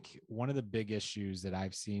think one of the big issues that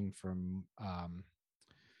I've seen from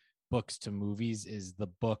books to movies is the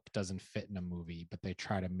book doesn't fit in a movie, but they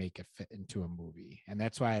try to make it fit into a movie. And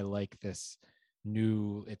that's why I like this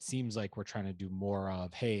new, it seems like we're trying to do more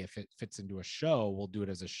of, hey, if it fits into a show, we'll do it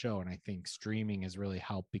as a show. And I think streaming has really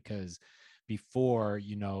helped, because before,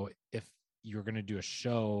 you know, if you're going to do a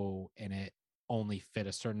show and it only fit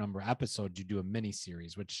a certain number of episodes, you do a mini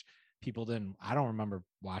series, which people didn't. I don't remember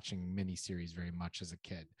watching mini series very much as a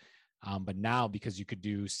kid. But now, because you could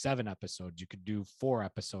do 7 episodes, you could do 4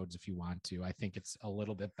 episodes if you want to. I think it's a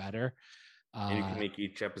little bit better. And you can make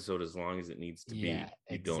each episode as long as it needs to be.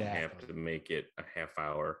 You don't have to make it a half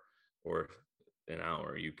hour or an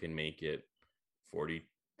hour. You can make it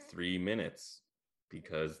 43 minutes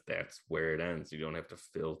because that's where it ends. You don't have to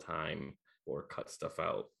fill time or cut stuff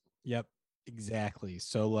out. Yep, exactly.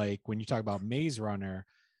 So like when you talk about Maze Runner,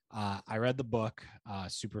 I read the book,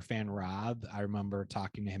 Superfan Rob. I remember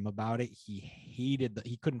talking to him about it.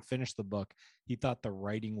 He couldn't finish the book. He thought the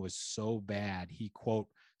writing was so bad. He, quote,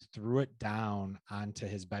 threw it down onto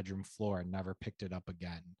his bedroom floor and never picked it up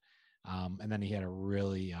again. And then he had a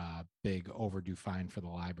really big overdue fine for the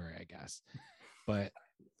library, I guess. But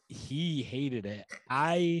he hated it.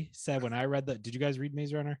 I said when I read did you guys read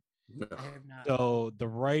Maze Runner? No. I have not. So the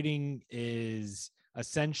writing is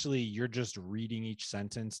essentially you're just reading each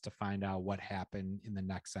sentence to find out what happened in the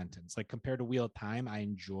next sentence. Like compared to Wheel of Time, I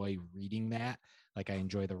enjoy reading that. Like I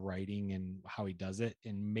enjoy the writing and how he does it.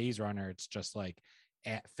 In Maze Runner, it's just like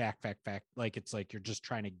fact. Like it's like you're just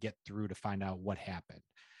trying to get through to find out what happened.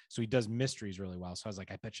 So he does mysteries really well. So I was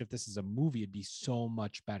like, I bet you if this is a movie, it'd be so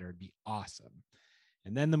much better. It'd be awesome.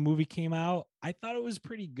 And then the movie came out. I thought it was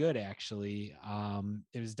pretty good, actually.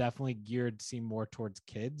 It was definitely geared to seem more towards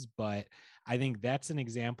kids, but I think that's an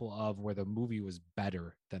example of where the movie was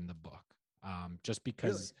better than the book. Just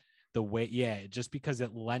because just because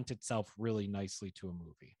it lent itself really nicely to a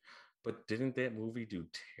movie. But didn't that movie do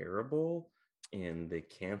terrible? And they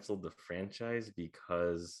canceled the franchise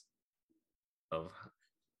because of...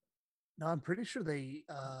 No, I'm pretty sure they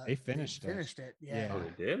finished it. Yeah. Oh,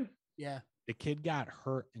 they did? Yeah. The kid got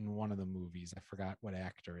hurt in one of the movies. I forgot what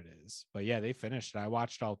actor it is, but yeah, they finished it. I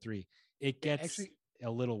watched all 3. It gets actually a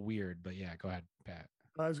little weird, but yeah, go ahead, Pat.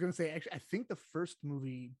 I was going to say, actually, I think the first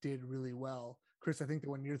movie did really well. Chris, I think the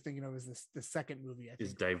one you're thinking of is the second movie.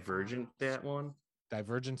 Is Divergent that one?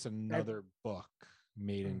 Divergent's another book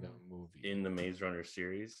made into a movie. In the Maze Runner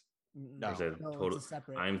series? No, it's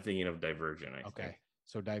separate. I'm thinking of Divergent, I think.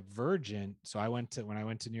 So Divergent. So when I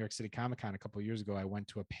went to New York City Comic Con a couple of years ago, I went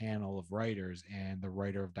to a panel of writers, and the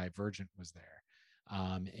writer of Divergent was there.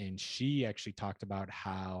 And she actually talked about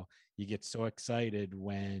how you get so excited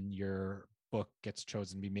when your book gets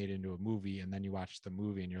chosen to be made into a movie, and then you watch the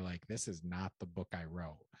movie and you're like, this is not the book I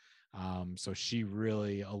wrote. So she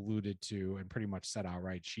really alluded to and pretty much said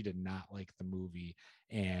outright she did not like the movie,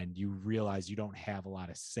 and you realize you don't have a lot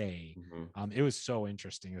of say. It was so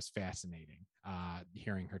interesting. It was fascinating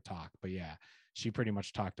hearing her talk. But yeah, she pretty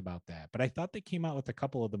much talked about that. But I thought they came out with a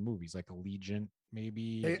couple of the movies, like Allegiant,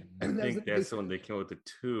 maybe. I think that's when they came out with the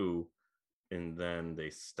 2, and then they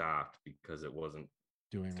stopped because it wasn't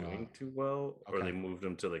doing too well, or they moved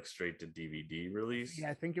them to like straight to DVD release. Yeah,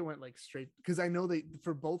 I think it went like straight, because I know they,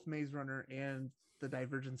 for both Maze Runner and the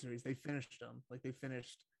Divergent series, they finished them. Like they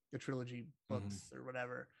finished the trilogy books or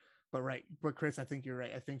whatever. But Chris, I think you're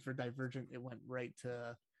right. I think for Divergent, it went right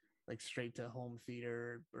to like straight to home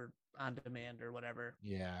theater or on demand or whatever.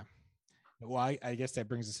 Yeah. Well, I guess that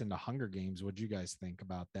brings us into Hunger Games. What do you guys think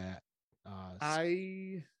about that?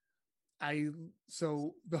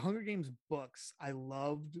 So the Hunger Games books, I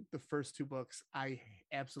loved the first 2 books. I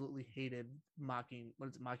absolutely hated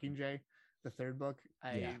Mockingjay, the third book.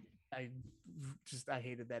 I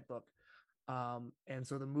hated that book. And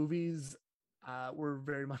so the movies were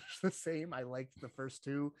very much the same. I liked the first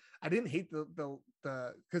 2. I didn't hate the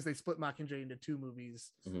because they split Mockingjay into 2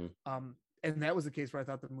 movies. And that was the case where I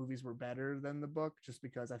thought the movies were better than the book, just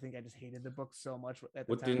because I think I just hated the book so much.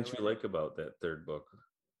 What didn't you like about that third book?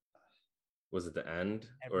 Was it the end?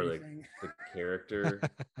 Everything. Or like the character?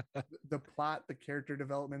 The plot, the character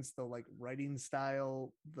developments, the like writing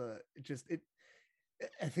style,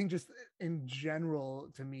 I think just in general,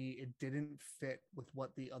 to me, it didn't fit with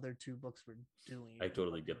what the other 2 books were doing. I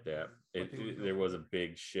totally get that. There was a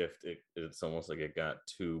big shift. It's almost like it got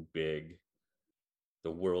too big.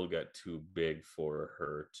 The world got too big for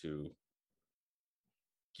her to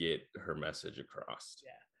get her message across.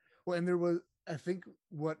 Yeah. Well, and there was, I think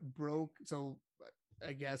what broke, so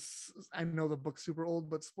I guess I know the book's super old,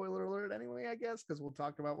 but spoiler alert anyway, I guess, because we'll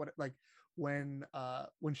talk about what when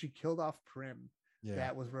she killed off Prim,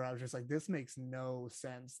 that was where I was just like, this makes no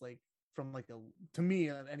sense, like from like to me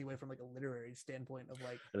anyway, from like a literary standpoint of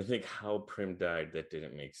like. And I think how Prim died, that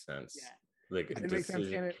didn't make sense. Yeah. Like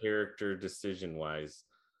character decision wise,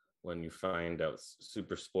 when you find out,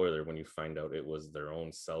 super spoiler, when you find out it was their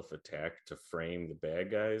own self-attack to frame the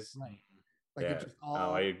bad guys. Right. Like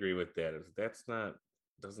I agree with that. That's not,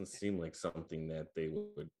 doesn't seem like something that they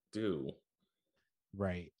would do.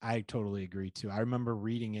 Right. I totally agree too. I remember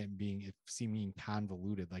reading it and it seeming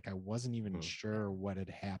convoluted. Like I wasn't even sure what had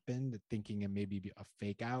happened, thinking it may be a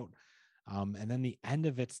fake out. And then the end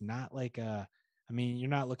of it's not like you're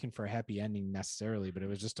not looking for a happy ending necessarily, but it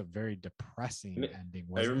was just a very depressing ending.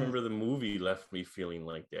 I remember the movie left me feeling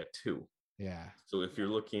like that too. Yeah. So if you're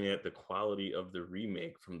looking at the quality of the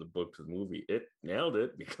remake from the book to the movie, it nailed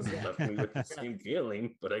it because it left me with the same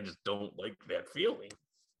feeling, but I just don't like that feeling.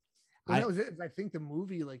 Well, that was it. I think the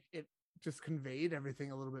movie, like, it just conveyed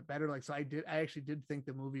everything a little bit better. Like, so I actually did think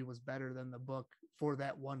the movie was better than the book for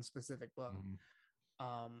that one specific book.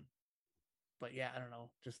 But yeah, I don't know.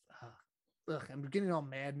 Just I'm getting all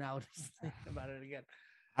mad now just thinking about it again.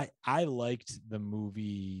 I liked the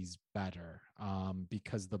movies better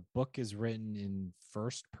because the book is written in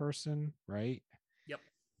first person, right? Yep.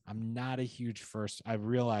 I'm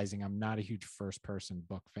realizing I'm not a huge first person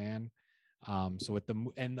book fan. So with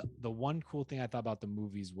the one cool thing I thought about the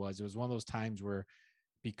movies was it was one of those times where,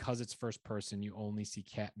 because it's first person, you only see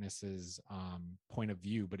Katniss's point of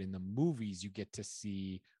view, but in the movies you get to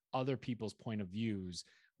see other people's point of views,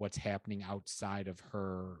 what's happening outside of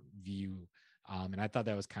her view. And I thought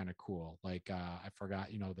that was kind of cool. Like I forgot,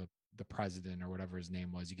 the president or whatever his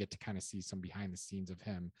name was, you get to kind of see some behind the scenes of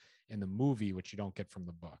him in the movie, which you don't get from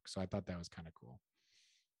the book. So I thought that was kind of cool.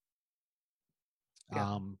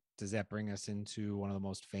 Yeah. Does that bring us into one of the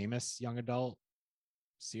most famous young adult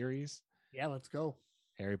series? Yeah, let's go.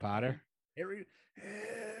 Harry Potter. Harry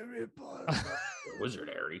Potter. Wizard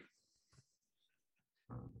Harry.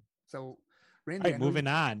 So, Randy, moving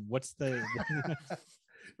on. What's the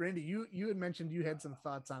Randy? You had mentioned you had some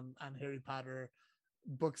thoughts on Harry Potter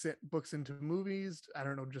books into movies. I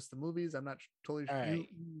don't know, just the movies. I'm not totally sure. Right.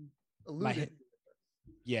 You alluded.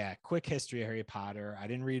 Yeah, quick history of Harry Potter. I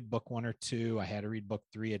didn't read book 1 or 2. I had to read book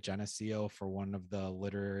 3 at Geneseo for one of the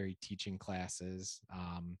literary teaching classes.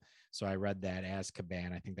 So I read that,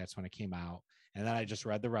 Azkaban. I think that's when it came out. And then I just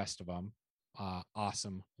read the rest of them.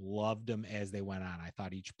 Awesome. Loved them as they went on. I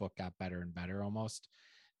thought each book got better and better almost.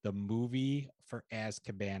 The movie for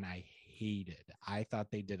Azkaban, I hated. I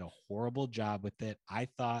thought they did a horrible job with it. I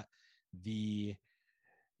thought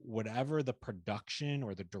whatever the production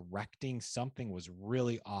or the directing, something was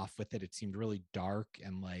really off with it. It seemed really dark,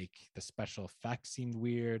 and like the special effects seemed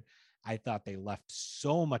weird. I thought they left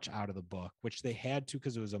so much out of the book, which they had to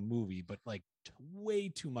because it was a movie, but like way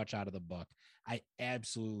too much out of the book. I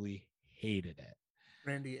absolutely hated it.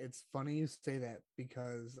 Randy, it's funny you say that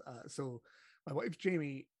because so my wife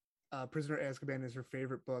Jamie, Prisoner of Azkaban is her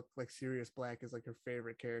favorite book. Like Sirius Black is like her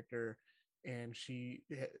favorite character, and she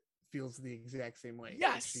feels the exact same way.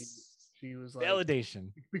 Yes, like she was like validation,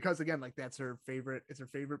 because again, like that's her favorite. It's her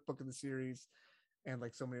favorite book in the series, and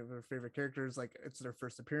like so many of her favorite characters. Like it's their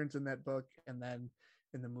first appearance in that book, and then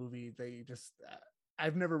in the movie they just.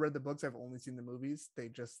 I've never read the books. I've only seen the movies. They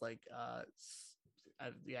just like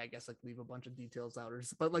I guess like leave a bunch of details out,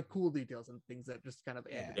 but like cool details and things that just kind of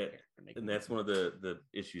add to the and that's one of the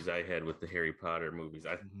issues I had with the Harry Potter movies.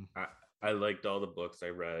 I liked all the books I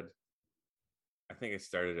read. I think I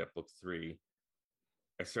started at book 3.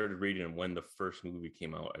 I started reading them when the first movie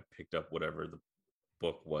came out. I picked up whatever the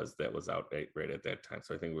book was that was out right at that time.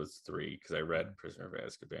 So I think it was 3 because I read Prisoner of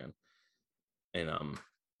Azkaban, and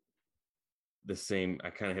I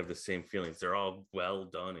kind of have the same feelings. They're all well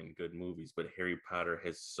done and good movies, but Harry Potter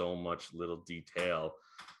has so much little detail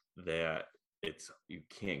that you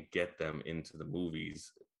can't get them into the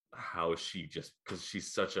movies. How because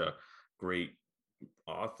she's such a great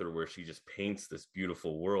author where she just paints this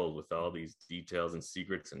beautiful world with all these details and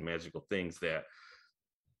secrets and magical things that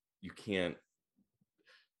you can't.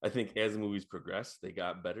 I think as the movies progressed, they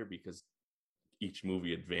got better because each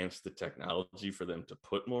movie advanced the technology for them to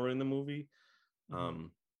put more in the movie.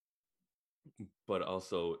 But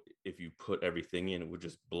also if you put everything in, it would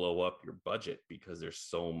just blow up your budget because there's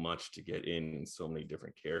so much to get in and so many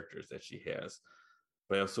different characters that she has.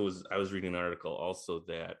 But I was reading an article also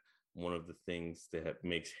that one of the things that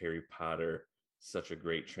makes Harry Potter such a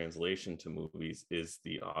great translation to movies is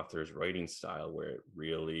the author's writing style, where it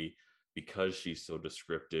really, because she's so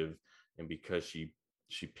descriptive and because she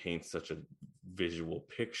paints such a visual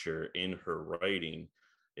picture in her writing,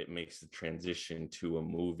 it makes the transition to a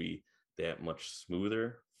movie that much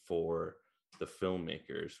smoother for the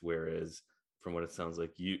filmmakers. Whereas from what it sounds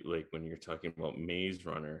like, when you're talking about Maze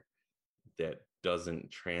Runner, that doesn't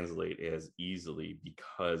translate as easily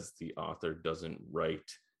because the author doesn't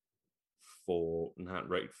not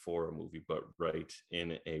write for a movie, but write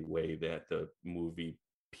in a way that the movie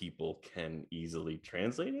people can easily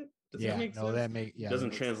translate it. Does that make sense? It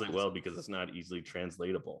doesn't translate well because it's not easily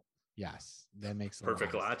translatable. Yes, that makes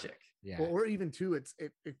perfect logic. Yeah, or even too, it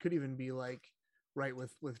could even be like right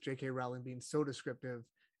with J.K. Rowling being so descriptive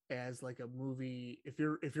as like a movie. If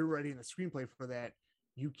you're writing a screenplay for that,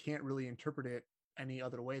 you can't really interpret it any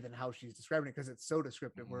other way than how she's describing it because it's so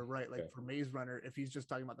descriptive. We're right, like for Maze Runner, if he's just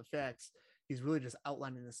talking about the facts, he's really just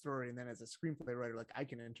outlining the story, and then as a screenplay writer, like I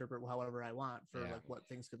can interpret however I want for like what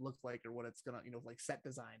things could look like or what it's gonna, like set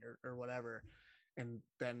design or whatever, and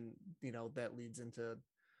then that leads into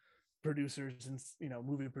producers and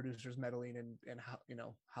movie producers meddling and how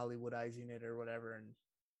Hollywoodizing it or whatever and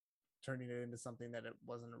turning it into something that it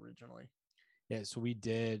wasn't originally. Yeah,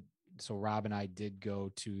 so Rob and I did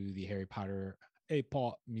go to the Harry Potter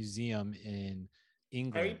Museum in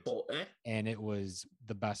England, and it was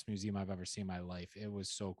the best museum I've ever seen in my life. It was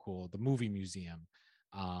so cool, the movie museum,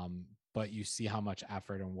 but you see how much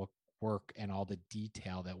effort and work and all the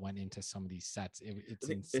detail that went into some of these sets. It's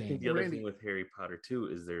insane. I think the other thing with Harry Potter too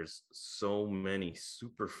is there's so many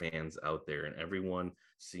super fans out there, and everyone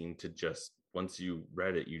seemed to just, once you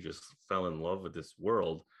read it, you just fell in love with this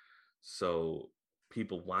world. So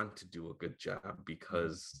people want to do a good job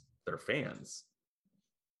because they're fans.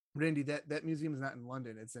 Randy, that museum is not in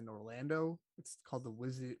London. It's in Orlando. It's called the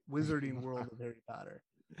Wizarding World of Harry Potter.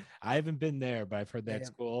 I haven't been there, but I've heard that's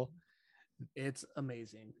cool. It's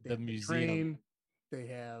amazing. The museum. They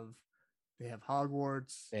have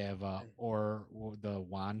Hogwarts. They have or the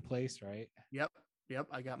wand place, right? Yep.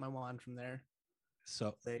 I got my wand from there.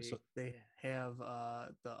 So they have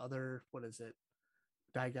the other, what is it?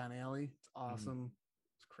 Diagon Alley. It's awesome.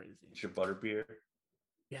 It's crazy. It's your butterbeer.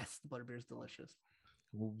 Yes, the butterbeer is delicious.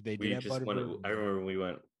 They did have butterbeer. I remember we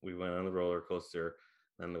went on the roller coaster.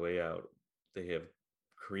 On the way out, they have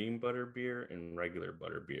cream butterbeer and regular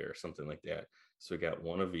butterbeer or something like that. So we got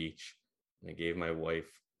one of each, and I gave my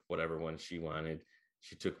wife whatever one she wanted.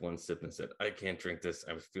 She took one sip and said, "I can't drink this.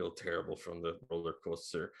 I feel terrible from the roller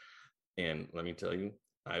coaster." And let me tell you,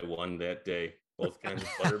 I won that day. Both kinds of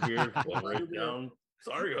butterbeer, one right down.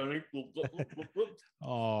 Sorry, honey.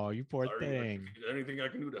 Oh, you poor thing. Anything I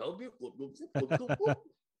can do to help you?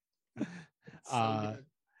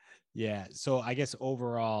 Yeah. So I guess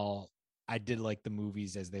overall, I did like the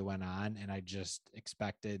movies as they went on, and I just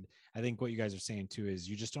expected, I think what you guys are saying too is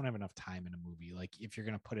you just don't have enough time in a movie. Like if you're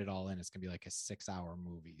going to put it all in, it's going to be like a 6-hour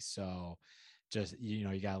movie. So just, you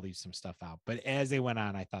got to leave some stuff out. But as they went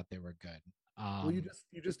on, I thought they were good. Well,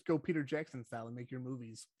 you just go Peter Jackson style and make your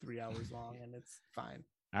movies 3 hours long, and it's fine.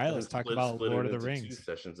 All right, let's talk about Lord of the Rings. 2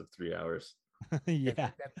 sessions of 3 hours.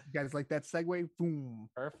 Yeah. You guys like that segue? Boom.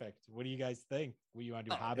 Perfect. What do you guys think? Will you want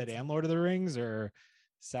to do Hobbit and Lord of the Rings or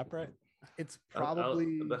separate? It's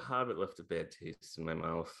probably the Hobbit left a bad taste in my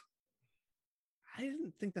mouth. I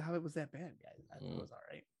didn't think the Hobbit was that bad, guys. I thought it was all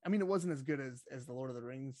right. I mean, it wasn't as good as the Lord of the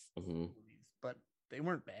Rings movies, but they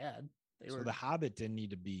weren't bad. So the Hobbit didn't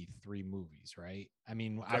need to be 3 movies, right? I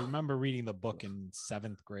mean, I remember reading the book in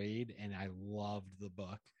 7th grade, and I loved the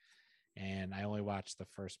book. And I only watched the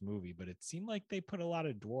first movie, but it seemed like they put a lot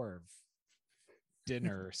of dwarf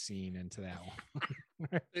dinner scene into that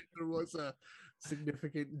one. There was a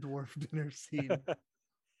significant dwarf dinner scene. Did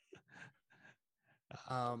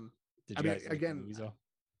you guys like the movies, though?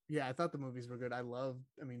 Yeah, I thought the movies were good.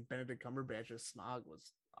 Benedict Cumberbatch's Smaug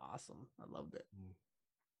was awesome. I loved it.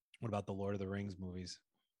 What about the Lord of the Rings movies?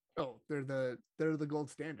 Oh, they're the gold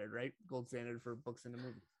standard, right? Gold standard for books and the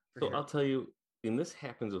movies. So sure. I'll tell you, and this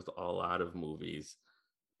happens with a lot of movies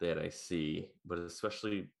that I see, but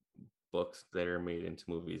especially books that are made into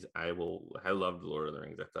movies. I loved Lord of the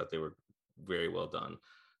Rings. I thought they were very well done.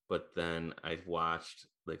 But then I watched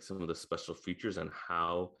like some of the special features on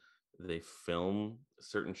how they film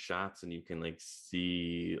certain shots, and you can like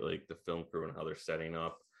see like the film crew and how they're setting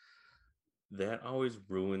up. That always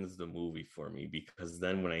ruins the movie for me, because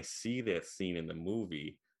then when I see that scene in the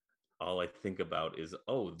movie, all I think about is,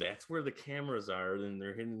 oh, that's where the cameras are, and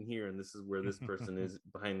they're hidden here, and this is where this person is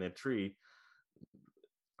behind that tree.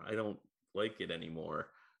 I don't like it anymore.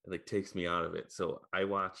 It like takes me out of it. So I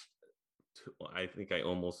think I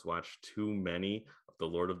almost watched too many of the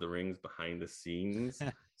Lord of the Rings behind the scenes.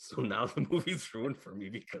 So now the movie's ruined for me,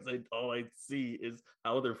 because all I see is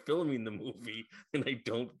how they're filming the movie, and I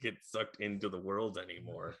don't get sucked into the world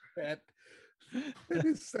anymore. That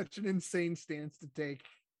is such an insane stance to take.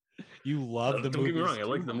 You love the movies. Don't get me wrong, I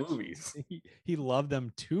like the movies. He loved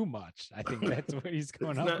them too much. I think that's what he's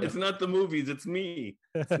going on. It's not the movies, it's me.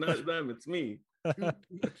 It's not them, it's me. Too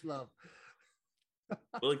much love.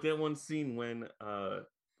 Like that one scene when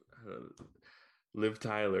Liv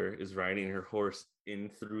Tyler is riding her horse in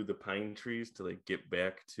through the pine trees to like get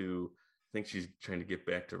back to, I think she's trying to get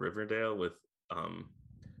back to Riverdale with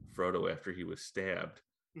Frodo after he was stabbed.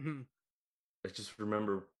 Mm-hmm. I just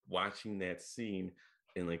remember watching that scene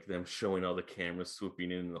and like them showing all the cameras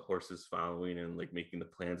swooping in and the horses following and like making the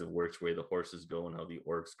plans of which way the horses go and how the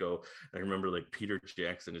orcs go. And I remember like Peter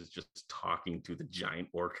Jackson is just talking to the giant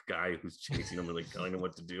orc guy who's chasing him and like telling him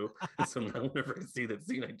what to do. And so now whenever I see that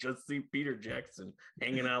scene, I just see Peter Jackson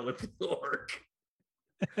hanging out with the orc.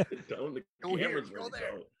 Telling the cameras where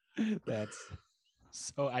to go. That's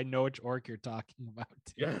so I know which orc you're talking about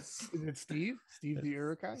too. Yes. Is it Steve? Steve the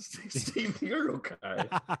Urukai? Steve the Urukai.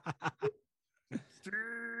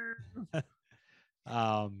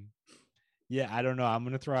 Yeah, I don't know. I'm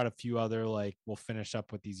gonna throw out a few other, like, we'll finish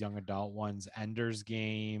up with these young adult ones. Ender's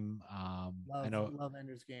Game. I love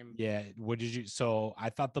Ender's Game. Yeah. What did you? So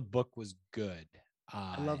I thought the book was good.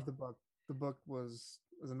 I love the book. The book was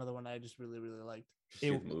another one I just really, really liked.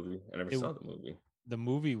 The movie. I never saw the movie. The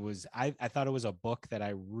movie was, I thought it was a book that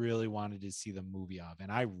I really wanted to see the movie of,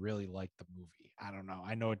 and I really liked the movie. I don't know.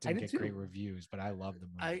 I know it didn't get great reviews, but I love the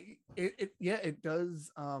movie. It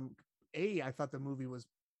does. I thought the movie was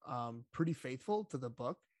pretty faithful to the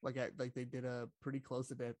book. Like they did a pretty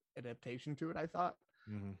close adaptation to it, I thought.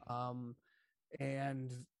 Mm-hmm.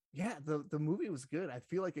 And yeah, the movie was good. I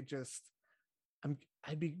feel like it just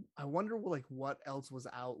I wonder what else was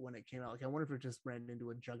out when it came out. Like I wonder if it just ran into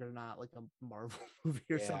a juggernaut like a Marvel movie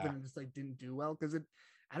or something and just like didn't do well, because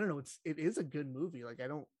I don't know, it is a good movie. Like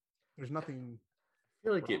there's nothing. I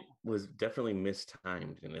feel like wrong. It was definitely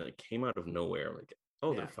mistimed and it like came out of nowhere. Like,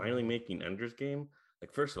 they're finally making Ender's Game.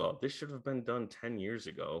 Like, first of all, this should have been done 10 years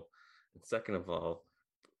ago. And second of all,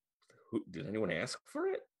 did anyone ask for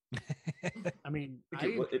it? I mean,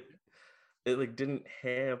 it like didn't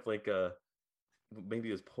have like maybe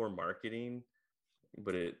it was poor marketing,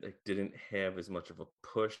 but it like didn't have as much of a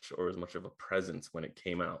push or as much of a presence when it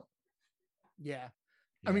came out. Yeah.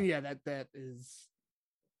 I mean, that is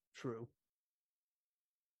true.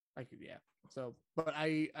 So, but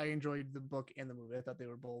I enjoyed the book and the movie. I thought they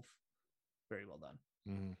were both very well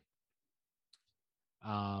done.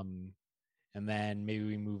 Mm-hmm. And then maybe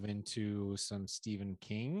we move into some Stephen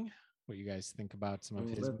King. What you guys think about some of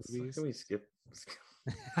his movies? Can we skip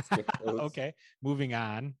Okay, moving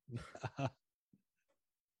on. The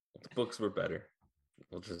books were better.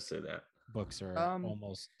 We'll just say that. Books are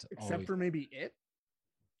almost except for maybe It.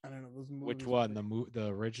 I don't know those movies. Which one? The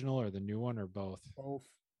original or the new one or both?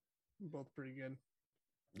 Both pretty good.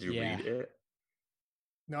 Did you read it?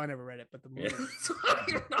 No, I never read it, but the movie. It's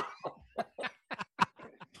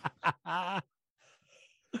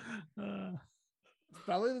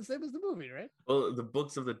probably the same as the movie, right? Well, the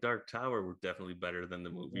books of the Dark Tower were definitely better than the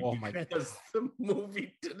movie because the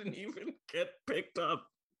movie didn't even get picked up.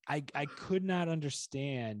 I could not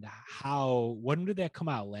understand how. When did that come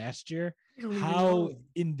out? Last year? How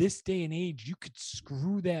in this day and age you could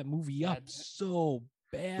screw that movie up so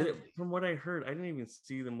bad? From what I heard, I didn't even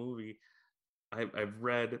see the movie. I've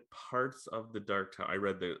read parts of the Dark Tower. I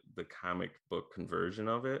read the comic book conversion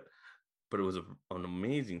of it, but it was an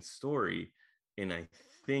amazing story, and I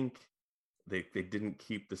think they didn't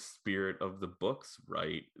keep the spirit of the books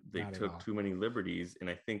right. They took too many liberties, and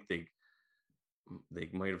I think they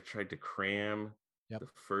might have tried to cram the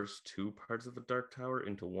first two parts of the Dark Tower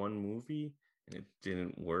into one movie, and it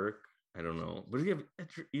didn't work. I don't know, but you have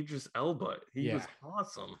Idris Elba. He was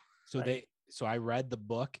awesome. So I read the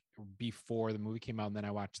book before the movie came out, and then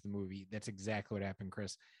I watched the movie. That's exactly what happened,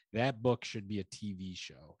 Chris. That book should be a TV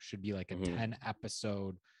show. Should be like a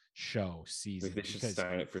 10-episode show season. They should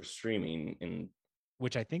sign it for streaming, and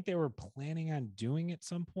which I think they were planning on doing at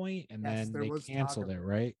some point, and then they canceled it,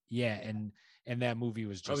 right? Yeah, and that movie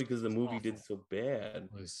was just probably because the movie did so bad.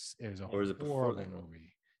 It was a horrible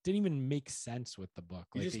movie. Didn't even make sense with the book.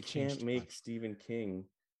 You just can't make Stephen King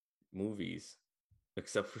movies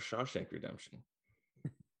except for Shawshank Redemption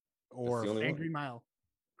or Green Mile.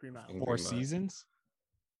 4 seasons.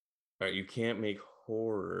 All right, you can't make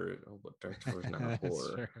horror. Oh, but Dark Tower is not a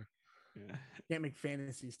horror. You can't make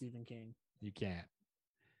fantasy Stephen King. You can't.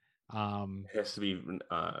 It has to be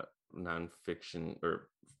nonfiction or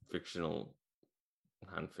fictional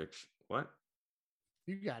nonfiction. What?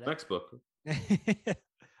 You got it. Next book.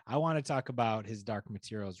 I want to talk about his Dark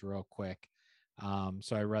Materials real quick.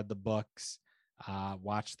 So I read the books,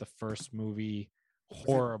 watched the first movie.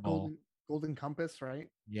 Horrible. Golden Compass, right?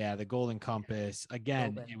 Yeah, the Golden Compass.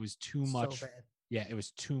 Again, it was too much. So yeah, it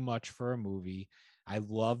was too much for a movie. I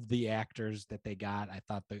loved the actors that they got. I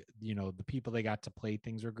thought the people they got to play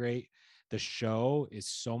things were great. The show is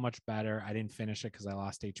so much better. I didn't finish it because I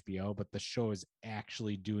lost HBO, but the show is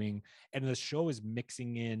actually doing, and the show is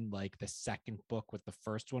mixing in like the second book with the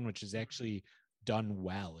first one, which is actually done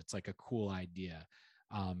well. It's like a cool idea.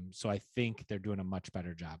 So I think they're doing a much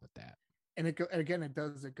better job at that. And it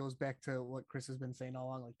goes back to what Chris has been saying all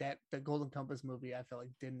along. Like that, the Golden Compass movie, I felt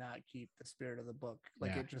like did not keep the spirit of the book.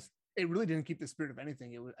 Like it really didn't keep the spirit of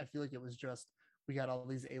anything. I feel like it was just, we got all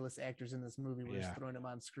these A-list actors in this movie. We're just throwing them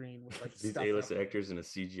on screen with like these A-list actors and a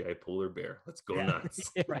CGI polar bear. Let's go nuts.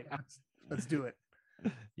 Right. Let's do it.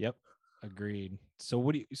 Yep. Agreed. So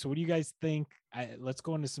what do you guys think? Let's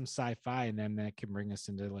go into some sci-fi, and then that can bring us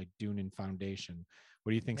into like Dune and Foundation.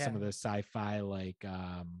 What do you think some of the sci-fi like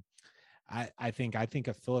I think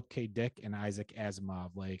of Philip K. Dick and Isaac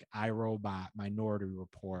Asimov, like iRobot, Minority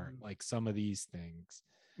Report, like some of these things.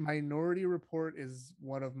 Minority Report is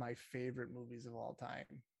one of my favorite movies of all time.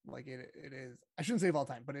 Like it is, I shouldn't say of all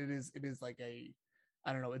time, but it is like I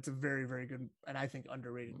don't know, it's a very, very good and I think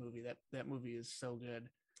underrated movie. That movie is so good.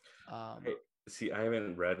 See, I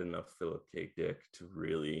haven't read enough Philip K. Dick to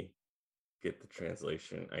really get the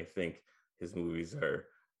translation. I think his movies are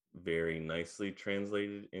very nicely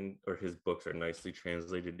translated or his books are nicely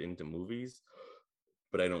translated into movies,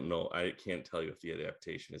 but I don't know. I can't tell you if the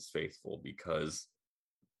adaptation is faithful because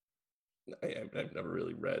I've never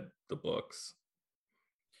really read the books.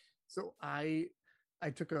 So I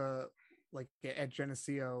took at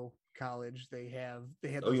Geneseo College, they had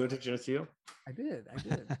those, you went to Geneseo? I did.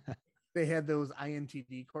 They had those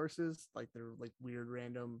INTD courses, like they're like weird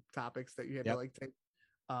random topics that you had to like take.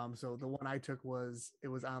 So the one I took was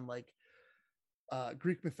on like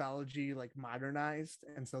Greek mythology, like modernized.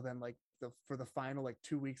 And so then like for the final like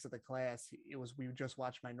 2 weeks of the class, we just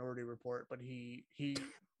watched Minority Report, but he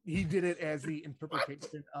did it as the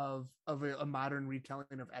interpretation of a modern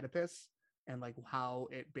retelling of Oedipus and like how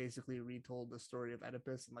it basically retold the story of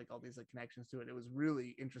Oedipus and like all these like connections to it. It was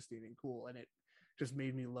really interesting and cool, and it just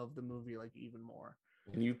made me love the movie like even more.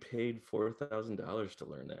 And you paid $4,000 to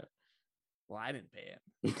learn that. Well, I didn't pay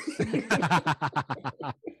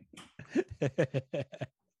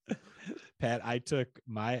it. Pat, I took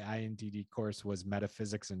my INTD course was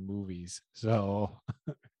metaphysics and movies, so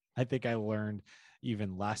I think I learned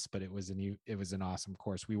even less, but it was an awesome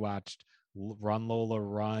course. We watched Run Lola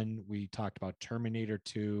Run. We talked about Terminator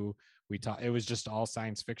 2. It was just all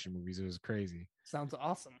science fiction movies. It was crazy. Sounds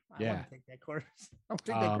awesome. I Yeah. want to take that course. I'll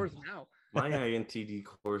take that course now. My INTD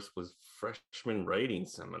course was freshman writing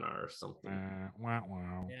seminar or something.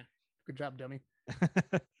 Wow. Yeah. Good job, dummy.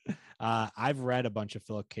 I've read a bunch of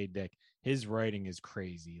Philip K. Dick. His writing is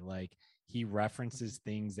crazy. Like he references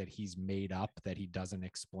things that he's made up that he doesn't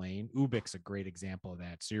explain. Ubik's a great example of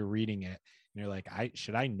that. So you're reading it and you're like,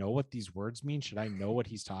 should I know what these words mean? Should I know what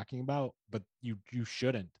he's talking about? But you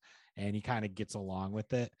shouldn't. And he kind of gets along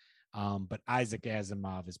with it. But Isaac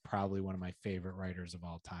Asimov is probably one of my favorite writers of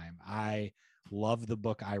all time. I love the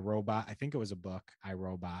book I, Robot. I think it was a book, I,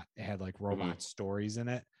 Robot. It had like robot stories in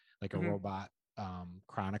it, like a robot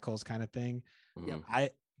chronicles kind of thing.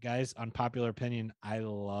 Guys, unpopular opinion, I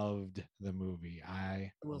loved the movie.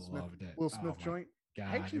 I loved it. Will Smith joint.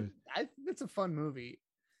 God, actually, it's a fun movie.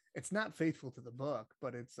 It's not faithful to the book,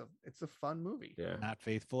 but it's a fun movie. Yeah, not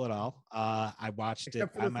faithful at all. I watched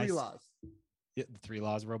Except it for the Three Laws. Yeah, the Three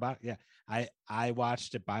Laws Robot. Yeah, I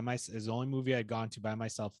watched it by myself. It's the only movie I'd gone to by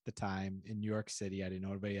myself at the time in New York City. I didn't know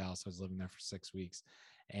anybody else. I was living there for 6 weeks.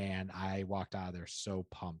 And I walked out of there so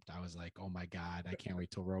pumped. I was like, oh my God, I can't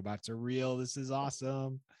wait till robots are real. This is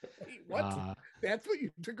awesome. Wait, what? That's what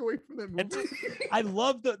you took away from that movie? I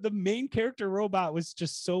love the main character robot was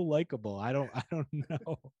just so likable. I don't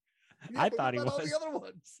know. Yeah, I thought he was. All the other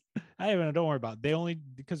ones. Don't worry about it. They only,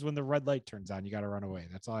 because when the red light turns on, you got to run away.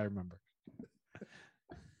 That's all I remember.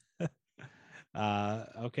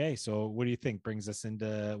 Okay, so what do you think brings us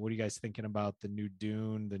into, what are you guys thinking about the new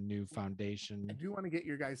Dune, the new Foundation? I do want to get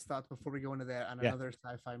your guys' thoughts before we go into that on another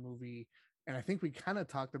sci-fi movie, and I think we kind of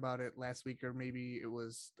talked about it last week, or maybe it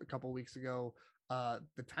was a couple weeks ago.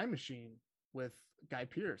 The Time Machine with Guy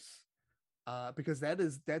Pearce, because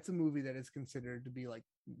that's a movie that is considered to be like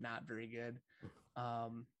not very good.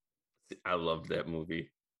 I loved that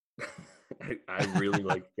movie. I really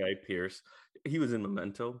like Guy Pearce. He was in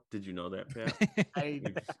Memento. Did you know that, Pat?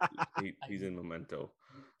 He's in Memento.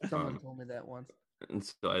 Someone told me that once. And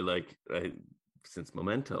so I since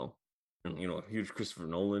Memento, and huge Christopher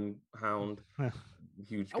Nolan hound,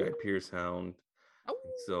 huge Guy Pearce hound.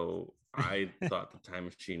 So I thought The Time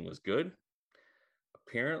Machine was good.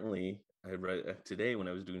 Apparently, I read today when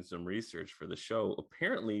I was doing some research for the show,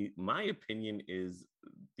 apparently my opinion is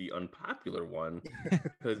the unpopular one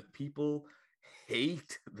because people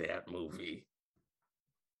hate that movie.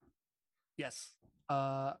 Yes.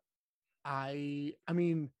 I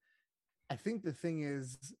mean, I think the thing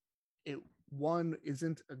is, it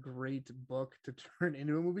isn't a great book to turn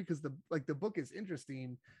into a movie because the book is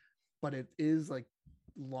interesting, but it is like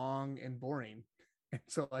long and boring. And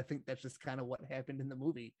so I think that's just kind of what happened in the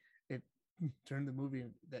movie. It turned the movie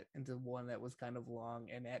into one that was kind of long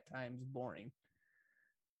and at times boring.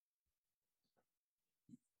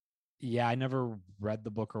 Yeah, I never read the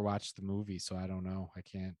book or watched the movie, so I don't know. I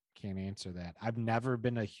can't answer that. I've never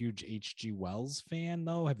been a huge H.G. Wells fan,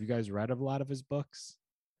 though. Have you guys read a lot of his books?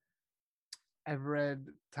 I've read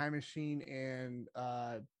Time Machine and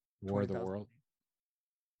War of the World.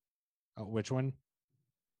 Oh, which one?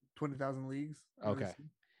 20,000 Leagues. Okay.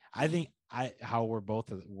 I think how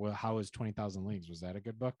is 20,000 Leagues? Was that a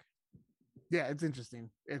good book? Yeah, it's interesting.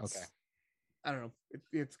 It's okay. I don't know.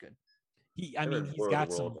 It's good. He's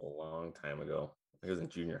got some a long time ago. I was in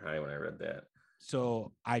junior high when I read that.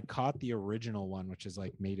 So I caught the original one, which is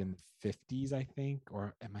like made in the 50s, I think.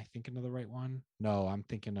 Or am I thinking of the right one? No, I'm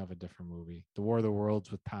thinking of a different movie. The War of the Worlds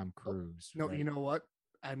with Tom Cruise. No, right? You know what?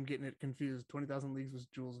 I'm getting it confused. 20,000 Leagues was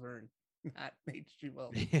Jules Verne, not H.G.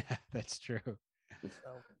 Wells. Yeah, that's true.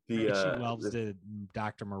 H.G. Wells did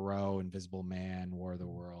Dr. Moreau, Invisible Man, War of the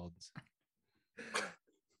Worlds.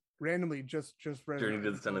 Randomly, just read Journey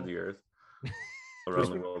to the Center of the Earth.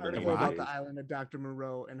 Around the world about the island of Dr.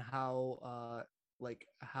 Moreau and how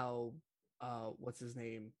what's his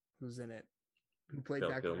name? Who's in it? Who played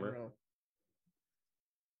Dr. Kilmer.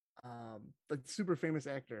 Moreau? Like super famous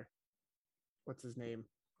actor. What's his name?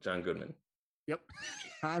 John Goodman. Yep.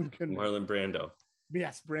 John Goodman. Marlon Brando.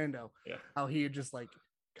 Yes, Brando. Yeah. How he had just like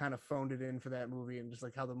kind of phoned it in for that movie and just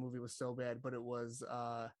like how the movie was so bad, but it was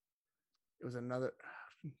another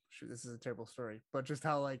shoot, this is a terrible story, but just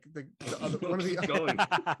how like the other one of the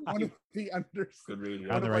Good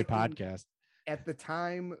radio. On the right podcast. At the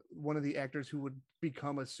time, one of the actors who would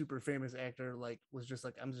become a super famous actor like was just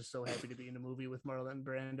like, I'm just so happy to be in a movie with Marlon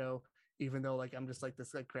Brando, even though like I'm just like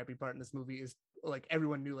this like crappy part in this movie is like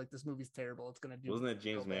everyone knew like this movie's terrible. It's gonna do. Wasn't that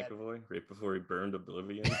James McAvoy right before he burned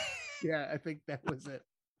Oblivion? Yeah, I think that was it.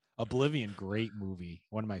 Oblivion, great movie,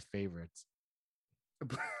 one of my favorites.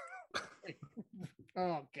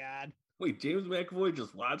 Oh God. Wait, James McAvoy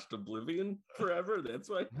just watched Oblivion forever? That's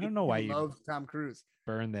why I don't know why He you loves Tom Cruise.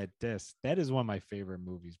 burn that disc. That is one of my favorite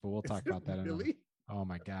movies, but we'll talk Is it about that another. really? Oh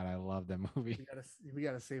my god, I love that movie. We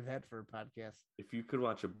gotta save that for a podcast. If you could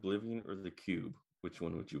watch Oblivion or The Cube, which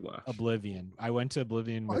one would you watch? Oblivion. I went to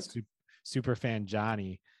Oblivion What? with super fan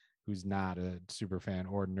Johnny, who's not a super fan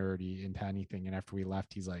or nerdy into anything. And after we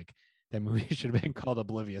left, he's like, that movie should have been called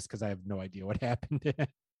Oblivious because I have no idea what happened in it.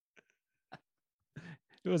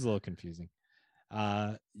 It was a little confusing.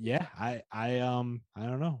 Yeah, I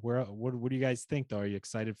don't know. What do you guys think though? Are you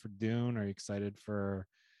excited for Dune? Are you excited for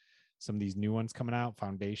some of these new ones coming out?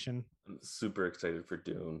 Foundation? I'm super excited for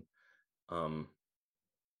Dune. I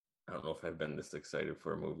don't know if I've been this excited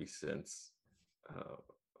for a movie since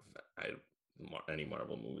any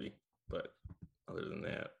Marvel movie, but other than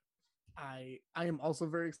that, I am also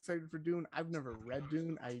very excited for Dune. I've never read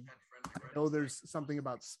Dune. I know there's something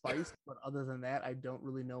about spice, but other than that, I don't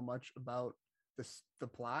really know much about the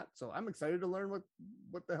plot. So I'm excited to learn what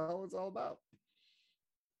the hell it's all about.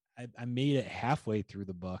 I made it halfway through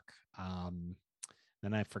the book.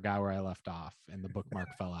 Then I forgot where I left off and the bookmark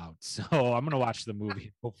fell out. So I'm going to watch the movie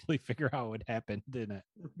and hopefully figure out what happened in it.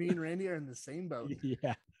 Me and Randy are in the same boat.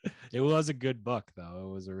 Yeah. It was a good book though.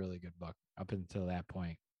 It was a really good book up until that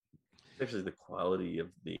point. especially the quality of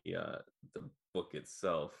the book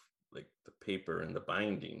itself, like the paper and the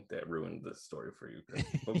binding, that ruined the story for you.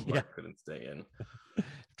 Bookmark couldn't stay in.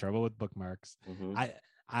 Trouble with bookmarks. Mm-hmm.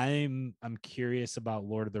 I'm curious about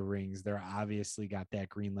Lord of the Rings. They're obviously got that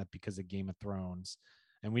greenlit because of Game of Thrones.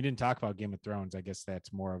 And we didn't talk about Game of Thrones. I guess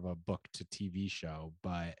that's more of a book to TV show,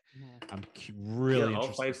 but I'm really all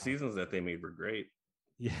interested. 5 seasons that they made were great.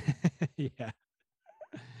 Yeah. Yeah.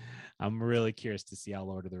 I'm really curious to see how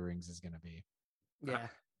Lord of the Rings is going to be. Yeah.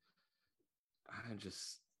 I'm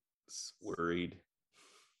just worried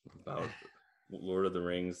about Lord of the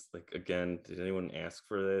Rings. Like, again, did anyone ask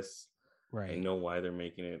for this? Right. I know why they're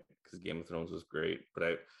making it because Game of Thrones was great,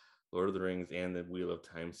 but Lord of the Rings and the Wheel of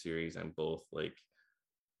Time series, I'm both like,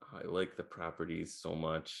 I like the properties so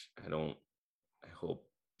much. I hope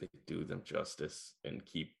they do them justice and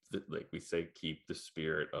keep keep the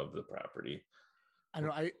spirit of the property. I don't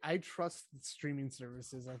know. I trust streaming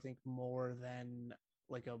services, I think, more than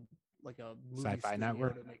like a movie Sci-Fi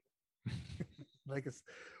Network.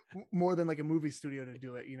 More than like a movie studio to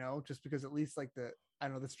do it, just because at least like the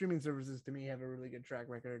streaming services to me have a really good track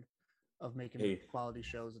record of making quality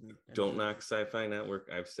shows. And don't knock Sci-Fi Network.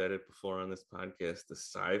 I've said it before on this podcast. The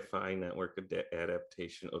Sci-Fi Network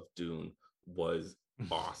adaptation of Dune was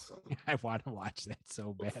awesome. I want to watch that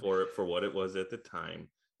so bad. For what it was at the time,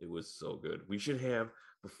 it was so good. We should have,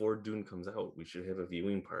 before Dune comes out, we should have a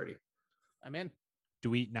viewing party. I'm in. Do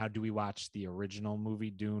we watch the original movie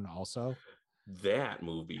Dune also? That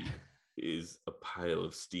movie is a pile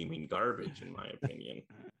of steaming garbage, in my opinion.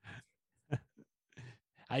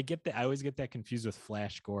 I always get that confused with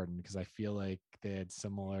Flash Gordon because I feel like they had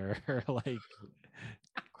similar like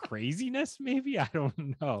craziness. Maybe I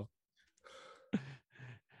don't know.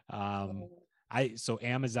 So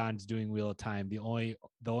Amazon's doing Wheel of Time. The only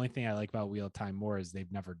thing I like about Wheel of Time more is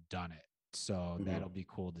they've never done it, so that'll be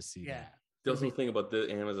cool to see. Yeah. The other thing about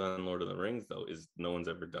the Amazon Lord of the Rings, though, is no one's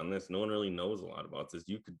ever done this. No one really knows a lot about this.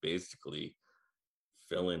 You could basically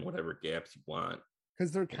fill in whatever gaps you want.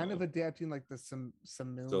 Because they're kind of adapting like the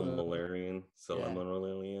Silmarillion.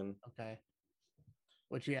 Okay.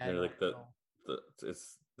 Which like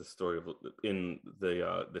it's the story of in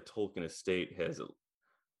the Tolkien estate has a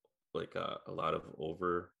lot of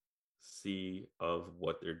oversee of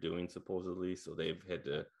what they're doing supposedly. So they've had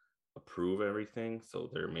to approve everything, so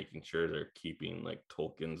they're making sure they're keeping like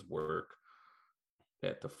Tolkien's work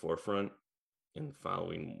at the forefront and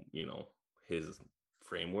following his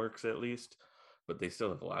frameworks at least, but they still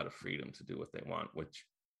have a lot of freedom to do what they want, which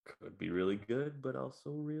could be really good but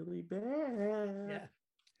also really bad.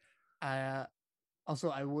 I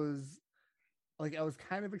was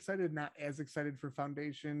kind of excited, not as excited for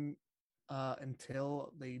Foundation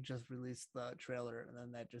until they just released the trailer, and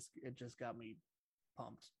then it just got me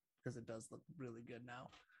pumped because it does look really good now.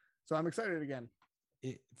 So I'm excited again.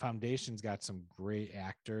 Foundation's got some great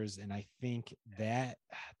actors, and I think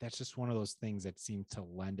that's just one of those things that seem to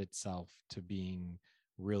lend itself to being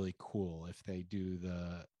really cool if they do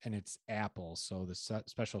and it's Apple, so the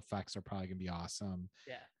special effects are probably gonna be awesome.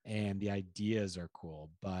 And the ideas are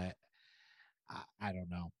cool, but I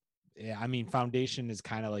don't know. I mean, Foundation is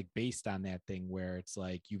kind of like based on that thing where it's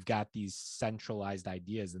like you've got these centralized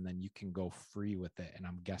ideas and then you can go free with it. And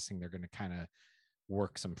I'm guessing they're going to kind of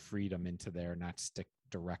work some freedom into there, not stick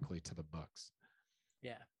directly to the books.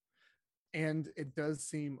 Yeah. And it does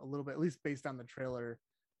seem a little bit, at least based on the trailer,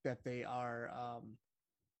 that they are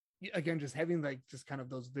again just having like just kind of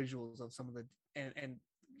those visuals of some of the and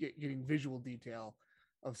getting visual detail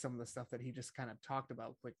of some of the stuff that he just kind of talked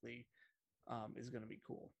about quickly is going to be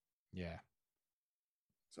cool. Yeah.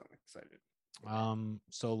 So I'm excited.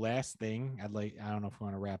 So last thing I don't know if we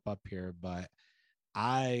want to wrap up here, but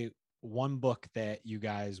one book that you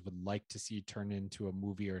guys would like to see turned into a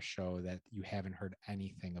movie or show that you haven't heard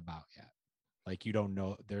anything about yet. Like you don't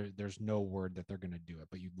know, there's no word that they're going to do it,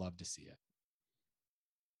 but you'd love to see it.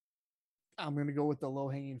 I'm going to go with the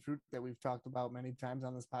low-hanging fruit that we've talked about many times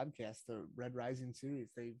on this podcast, the Red Rising series.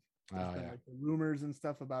 There's been like the rumors and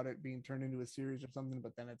stuff about it being turned into a series or something,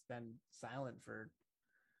 but then it's been silent for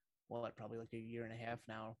probably like a year and a half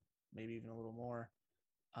now, maybe even a little more.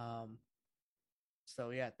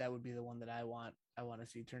 So yeah, that would be the one that I want to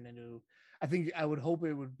see turned into. I think I would hope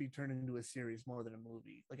it would be turned into a series more than a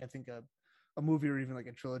movie. Like I think a movie or even like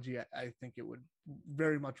a trilogy, I think it would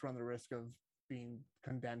very much run the risk of being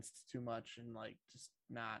condensed too much and like just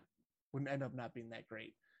wouldn't end up not being that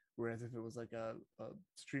great. Whereas if it was like a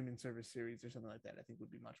streaming service series or something like that, I think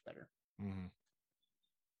would be much better. Mm-hmm.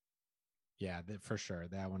 Yeah, for sure.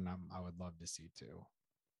 That one I would love to see too.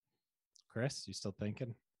 Chris, you still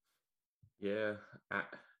thinking? Yeah, I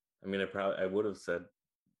mean, I would have said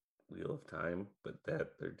Wheel of Time, but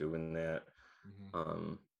that they're doing that.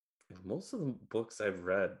 Mm-hmm. Most of the books I've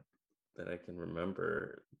read that I can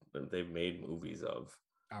remember, they've made movies of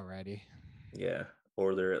already. Yeah,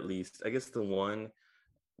 or they're at least, I guess the one,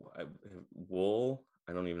 Wool.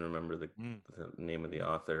 I don't even remember the name of the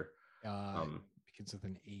author. Begins with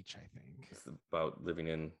an H, I think. It's about living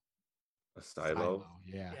in a silo.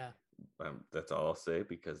 Yeah. That's all I'll say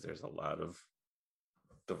because there's a lot of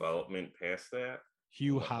development past that.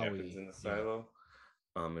 Hugh what Howey happens in the silo,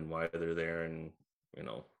 and why they're there, and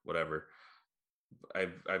whatever.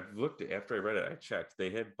 I've looked at, after I read it, I checked. They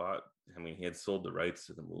had bought. I mean, he had sold the rights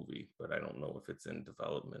to the movie, but I don't know if it's in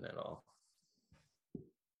development at all.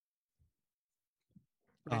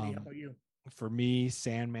 Randy, how about you? For me,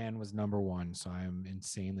 Sandman was number one, so I'm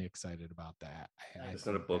insanely excited about that. It's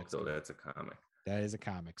not a book though; that's a comic. That is a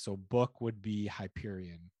comic. So book would be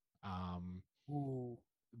Hyperion. I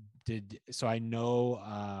know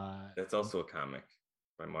that's also a comic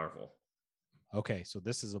by Marvel. Okay, so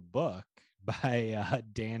this is a book by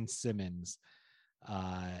Dan Simmons.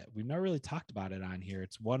 We've not really talked about it on here.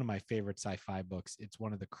 It's one of my favorite sci-fi books. It's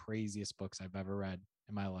one of the craziest books I've ever read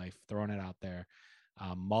in my life. Throwing it out there.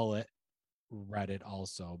 Mullet read it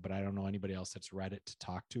also, but I don't know anybody else that's read it to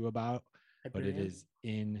talk to about. Hyperion? But it is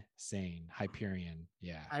insane. Hyperion,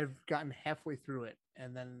 yeah. I've gotten halfway through it,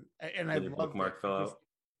 and I loved bookmark fell out.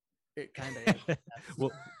 It kind of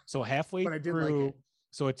well, so halfway but through. I did like it.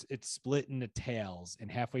 So it's split into tales,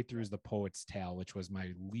 and halfway through is the Poet's Tale, which was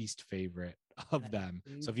my least favorite of them.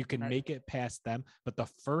 So if you can make it past them, but the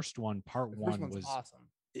first one, part one, was awesome.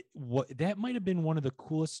 That might have been one of the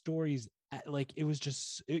coolest stories. Like it was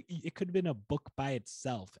just, it could have been a book by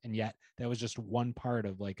itself, and yet that was just one part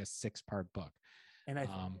of like a 6-part book. And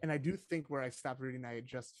I do think where I stopped reading, I had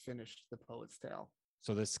just finished the Poet's Tale.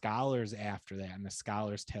 So the Scholars after that, and the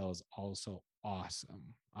Scholar's Tale is also awesome.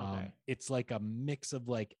 Okay. It's like a mix of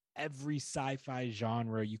like every sci-fi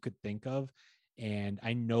genre you could think of, and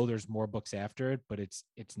I know there's more books after it, but it's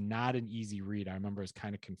not an easy read. I remember it's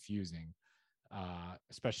kind of confusing,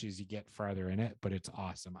 especially as you get farther in it, but it's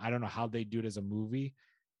awesome. I don't know how they do it as a movie,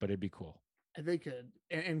 but it'd be cool. They could.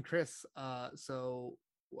 And Chris, so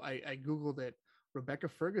I Googled it. Rebecca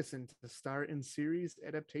Ferguson to star in series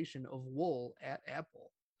adaptation of Wool at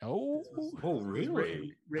Apple. Oh,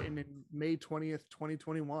 really? Written in May 20th,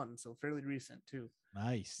 2021. So fairly recent too.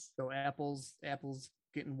 Nice. So Apple's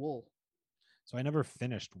getting Wool. So I never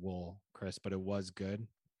finished Wool, Chris, but it was good.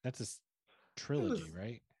 That's a trilogy,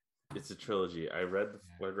 right? It's a trilogy. I read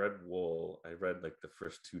Wool. I read like the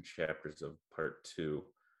first 2 chapters of part 2,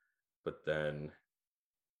 but then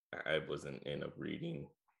I wasn't in a reading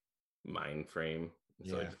mind frame,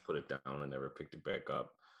 so I just put it down and never picked it back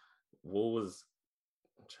up. Wool was,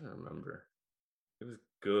 I'm trying to remember, it was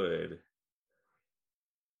good,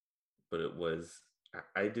 but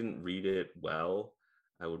I didn't read it well.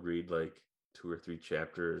 I would read like 2 or 3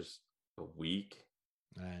 chapters a week,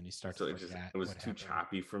 and you start so to it was too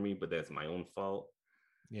choppy for me, but that's my own fault.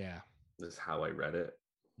 Yeah, this is how I read it.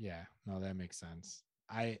 Yeah, no, that makes sense.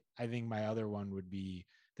 I think my other one would be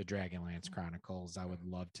the Dragonlance Chronicles. I would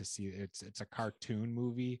love to see it's a cartoon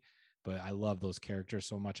movie, but I love those characters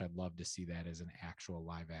so much. I'd love to see that as an actual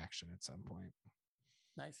live action at some point.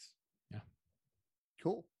 Nice. Yeah.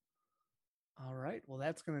 Cool. All right. Well,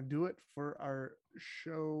 that's going to do it for our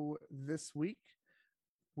show this week.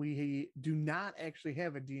 we do not actually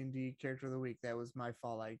have a D&D character of the week. That was my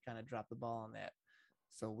fault. I kind of dropped the ball on that.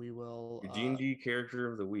 So we will. Your D&D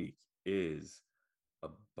character of the week is a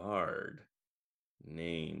bard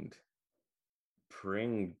named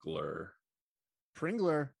Pringler.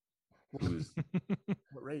 Pringler. Who's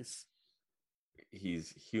What race?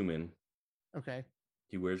 He's human. Okay.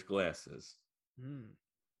 He wears glasses.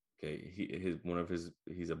 Okay.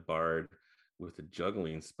 He's a bard with a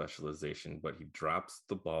juggling specialization, but he drops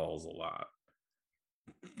the balls a lot.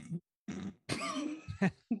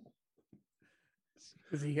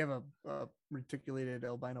 Does he have a reticulated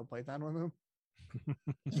albino python with him?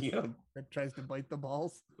 Yeah. That tries to bite the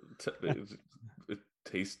balls?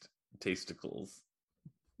 Tasticles.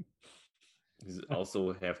 He's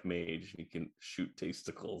also half mage. He can shoot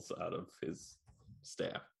tasticles out of his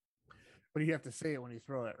staff. But you have to say it when you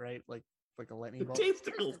throw it, right? Like a lightning bolt.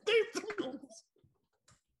 Tasticles.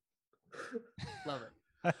 Love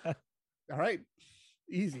it. All right.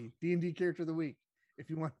 Easy. D&D character of the week. If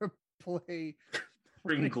you want to play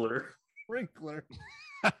Sprinkler.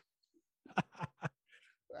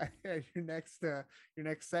 your next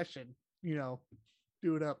session,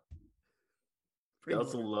 do it up. He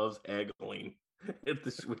also loves haggling with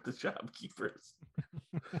the shopkeepers.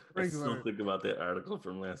 I still think about that article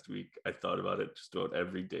from last week. I thought about it just about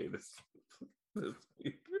every day this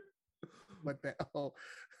week. But the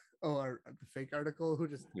fake article who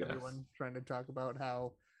just everyone trying to talk about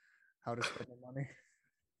how to spend the money.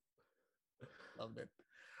 Loved it.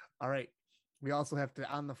 All right. We also have to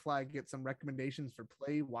on the fly get some recommendations for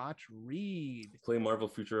play, watch, read. Play Marvel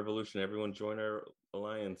Future Revolution. Everyone join our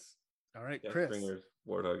alliance. All right, Chris. Springer's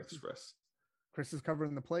Warthog Express. Chris is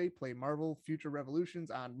covering the play Marvel Future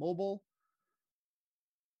Revolutions on mobile.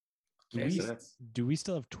 Do we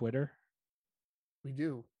still have Twitter? We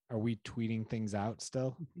do. Are we tweeting things out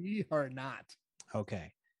still? We are not.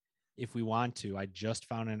 Okay. If we want to, I just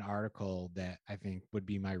found an article that I think would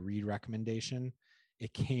be my read recommendation.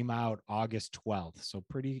 It came out August 12th, so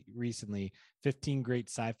pretty recently. 15 great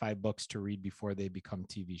sci-fi books to read before they become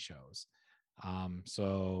TV shows.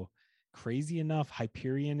 So crazy enough,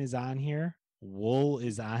 Hyperion is on here. Wool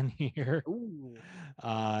is on here.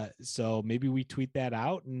 So maybe we tweet that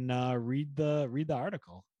out and read the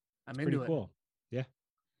article. I'm it's into pretty cool. Yeah.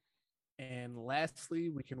 And lastly,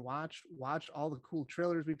 we can watch all the cool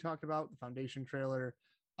trailers we talked about. The Foundation trailer,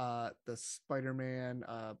 the Spider-Man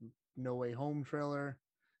No Way Home trailer.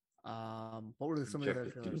 What were some of the other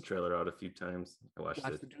trailers? The Dune trailer out a few times. I watched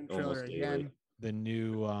the Dune trailer again. The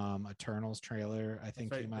new Eternals trailer, I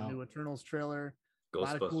think, came out. The new Eternals trailer.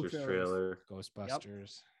 Ghostbusters cool trailer.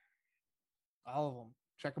 Ghostbusters. Yep. All of them.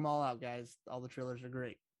 Check them all out, guys. All the trailers are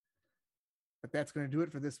great. But that's going to do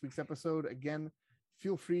it for this week's episode. Again,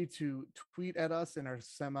 feel free to tweet at us in our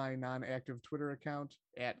semi-non-active Twitter account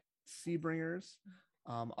at Seabringers.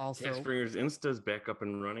 Also, Castbringers Insta is back up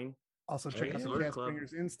and running. Also, check out the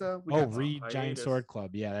Castbringers Insta. Read Giant Sword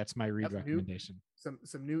Club. Yeah, that's my read recommendation.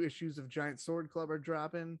 Some new issues of Giant Sword Club are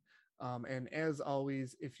dropping. And as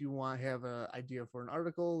always, if you want to have an idea for an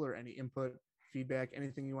article or any input, feedback,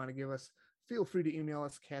 anything you want to give us, feel free to email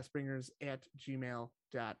us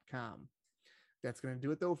castbringers@gmail.com. That's going to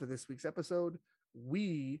do it, though, for this week's episode.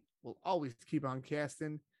 We will always keep on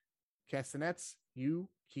casting. Castanets, you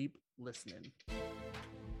keep listening.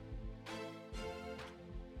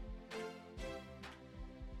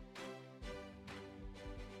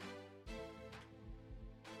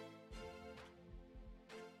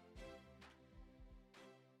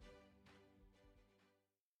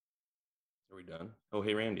 Are we done? Oh,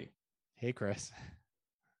 hey, Randy. Hey, Chris.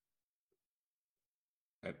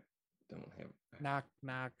 I don't have. Knock,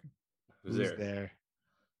 knock. Who's there?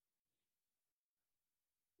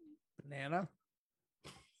 Banana.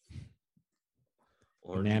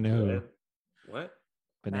 Banana who? What?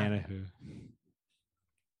 Banana who?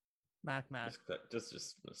 Knock, knock.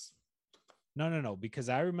 Just. No. Because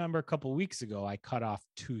I remember a couple weeks ago I cut off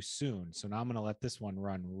too soon, so now I'm gonna let this one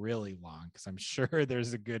run really long because I'm sure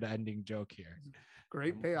there's a good ending joke here.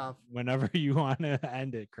 Great payoff. Whenever you want to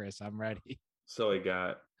end it, Chris, I'm ready. So I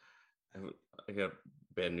got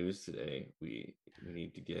bad news today. We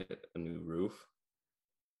need to get a new roof.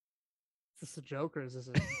 Is this a joke or is this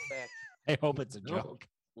a fact? I hope it's a joke.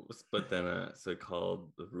 But then so I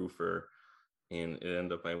called the roofer, and it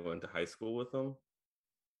ended up I went to high school with him.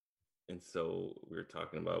 And so we were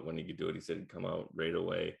talking about when he could do it. He said he'd come out right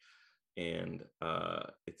away. And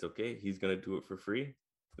it's okay. He's going to do it for free.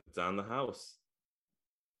 It's on the house.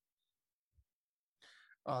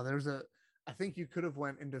 Oh, I think you could have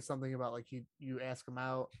went into something about like you ask him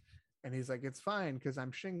out and he's like, it's fine because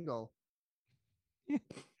I'm shingle.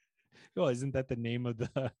 Well, isn't that the name of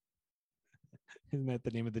the? Isn't that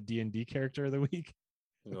the name of the D&D character of the week?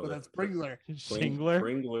 No, But that's Pringler. Shingler.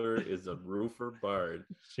 Pringler is a roofer bard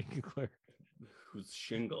Shingler. who's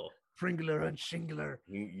shingle. Pringler and Shingler.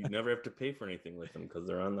 You never have to pay for anything with them because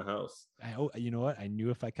they're on the house. You know what? I knew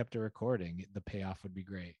if I kept a recording, the payoff would be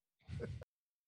great.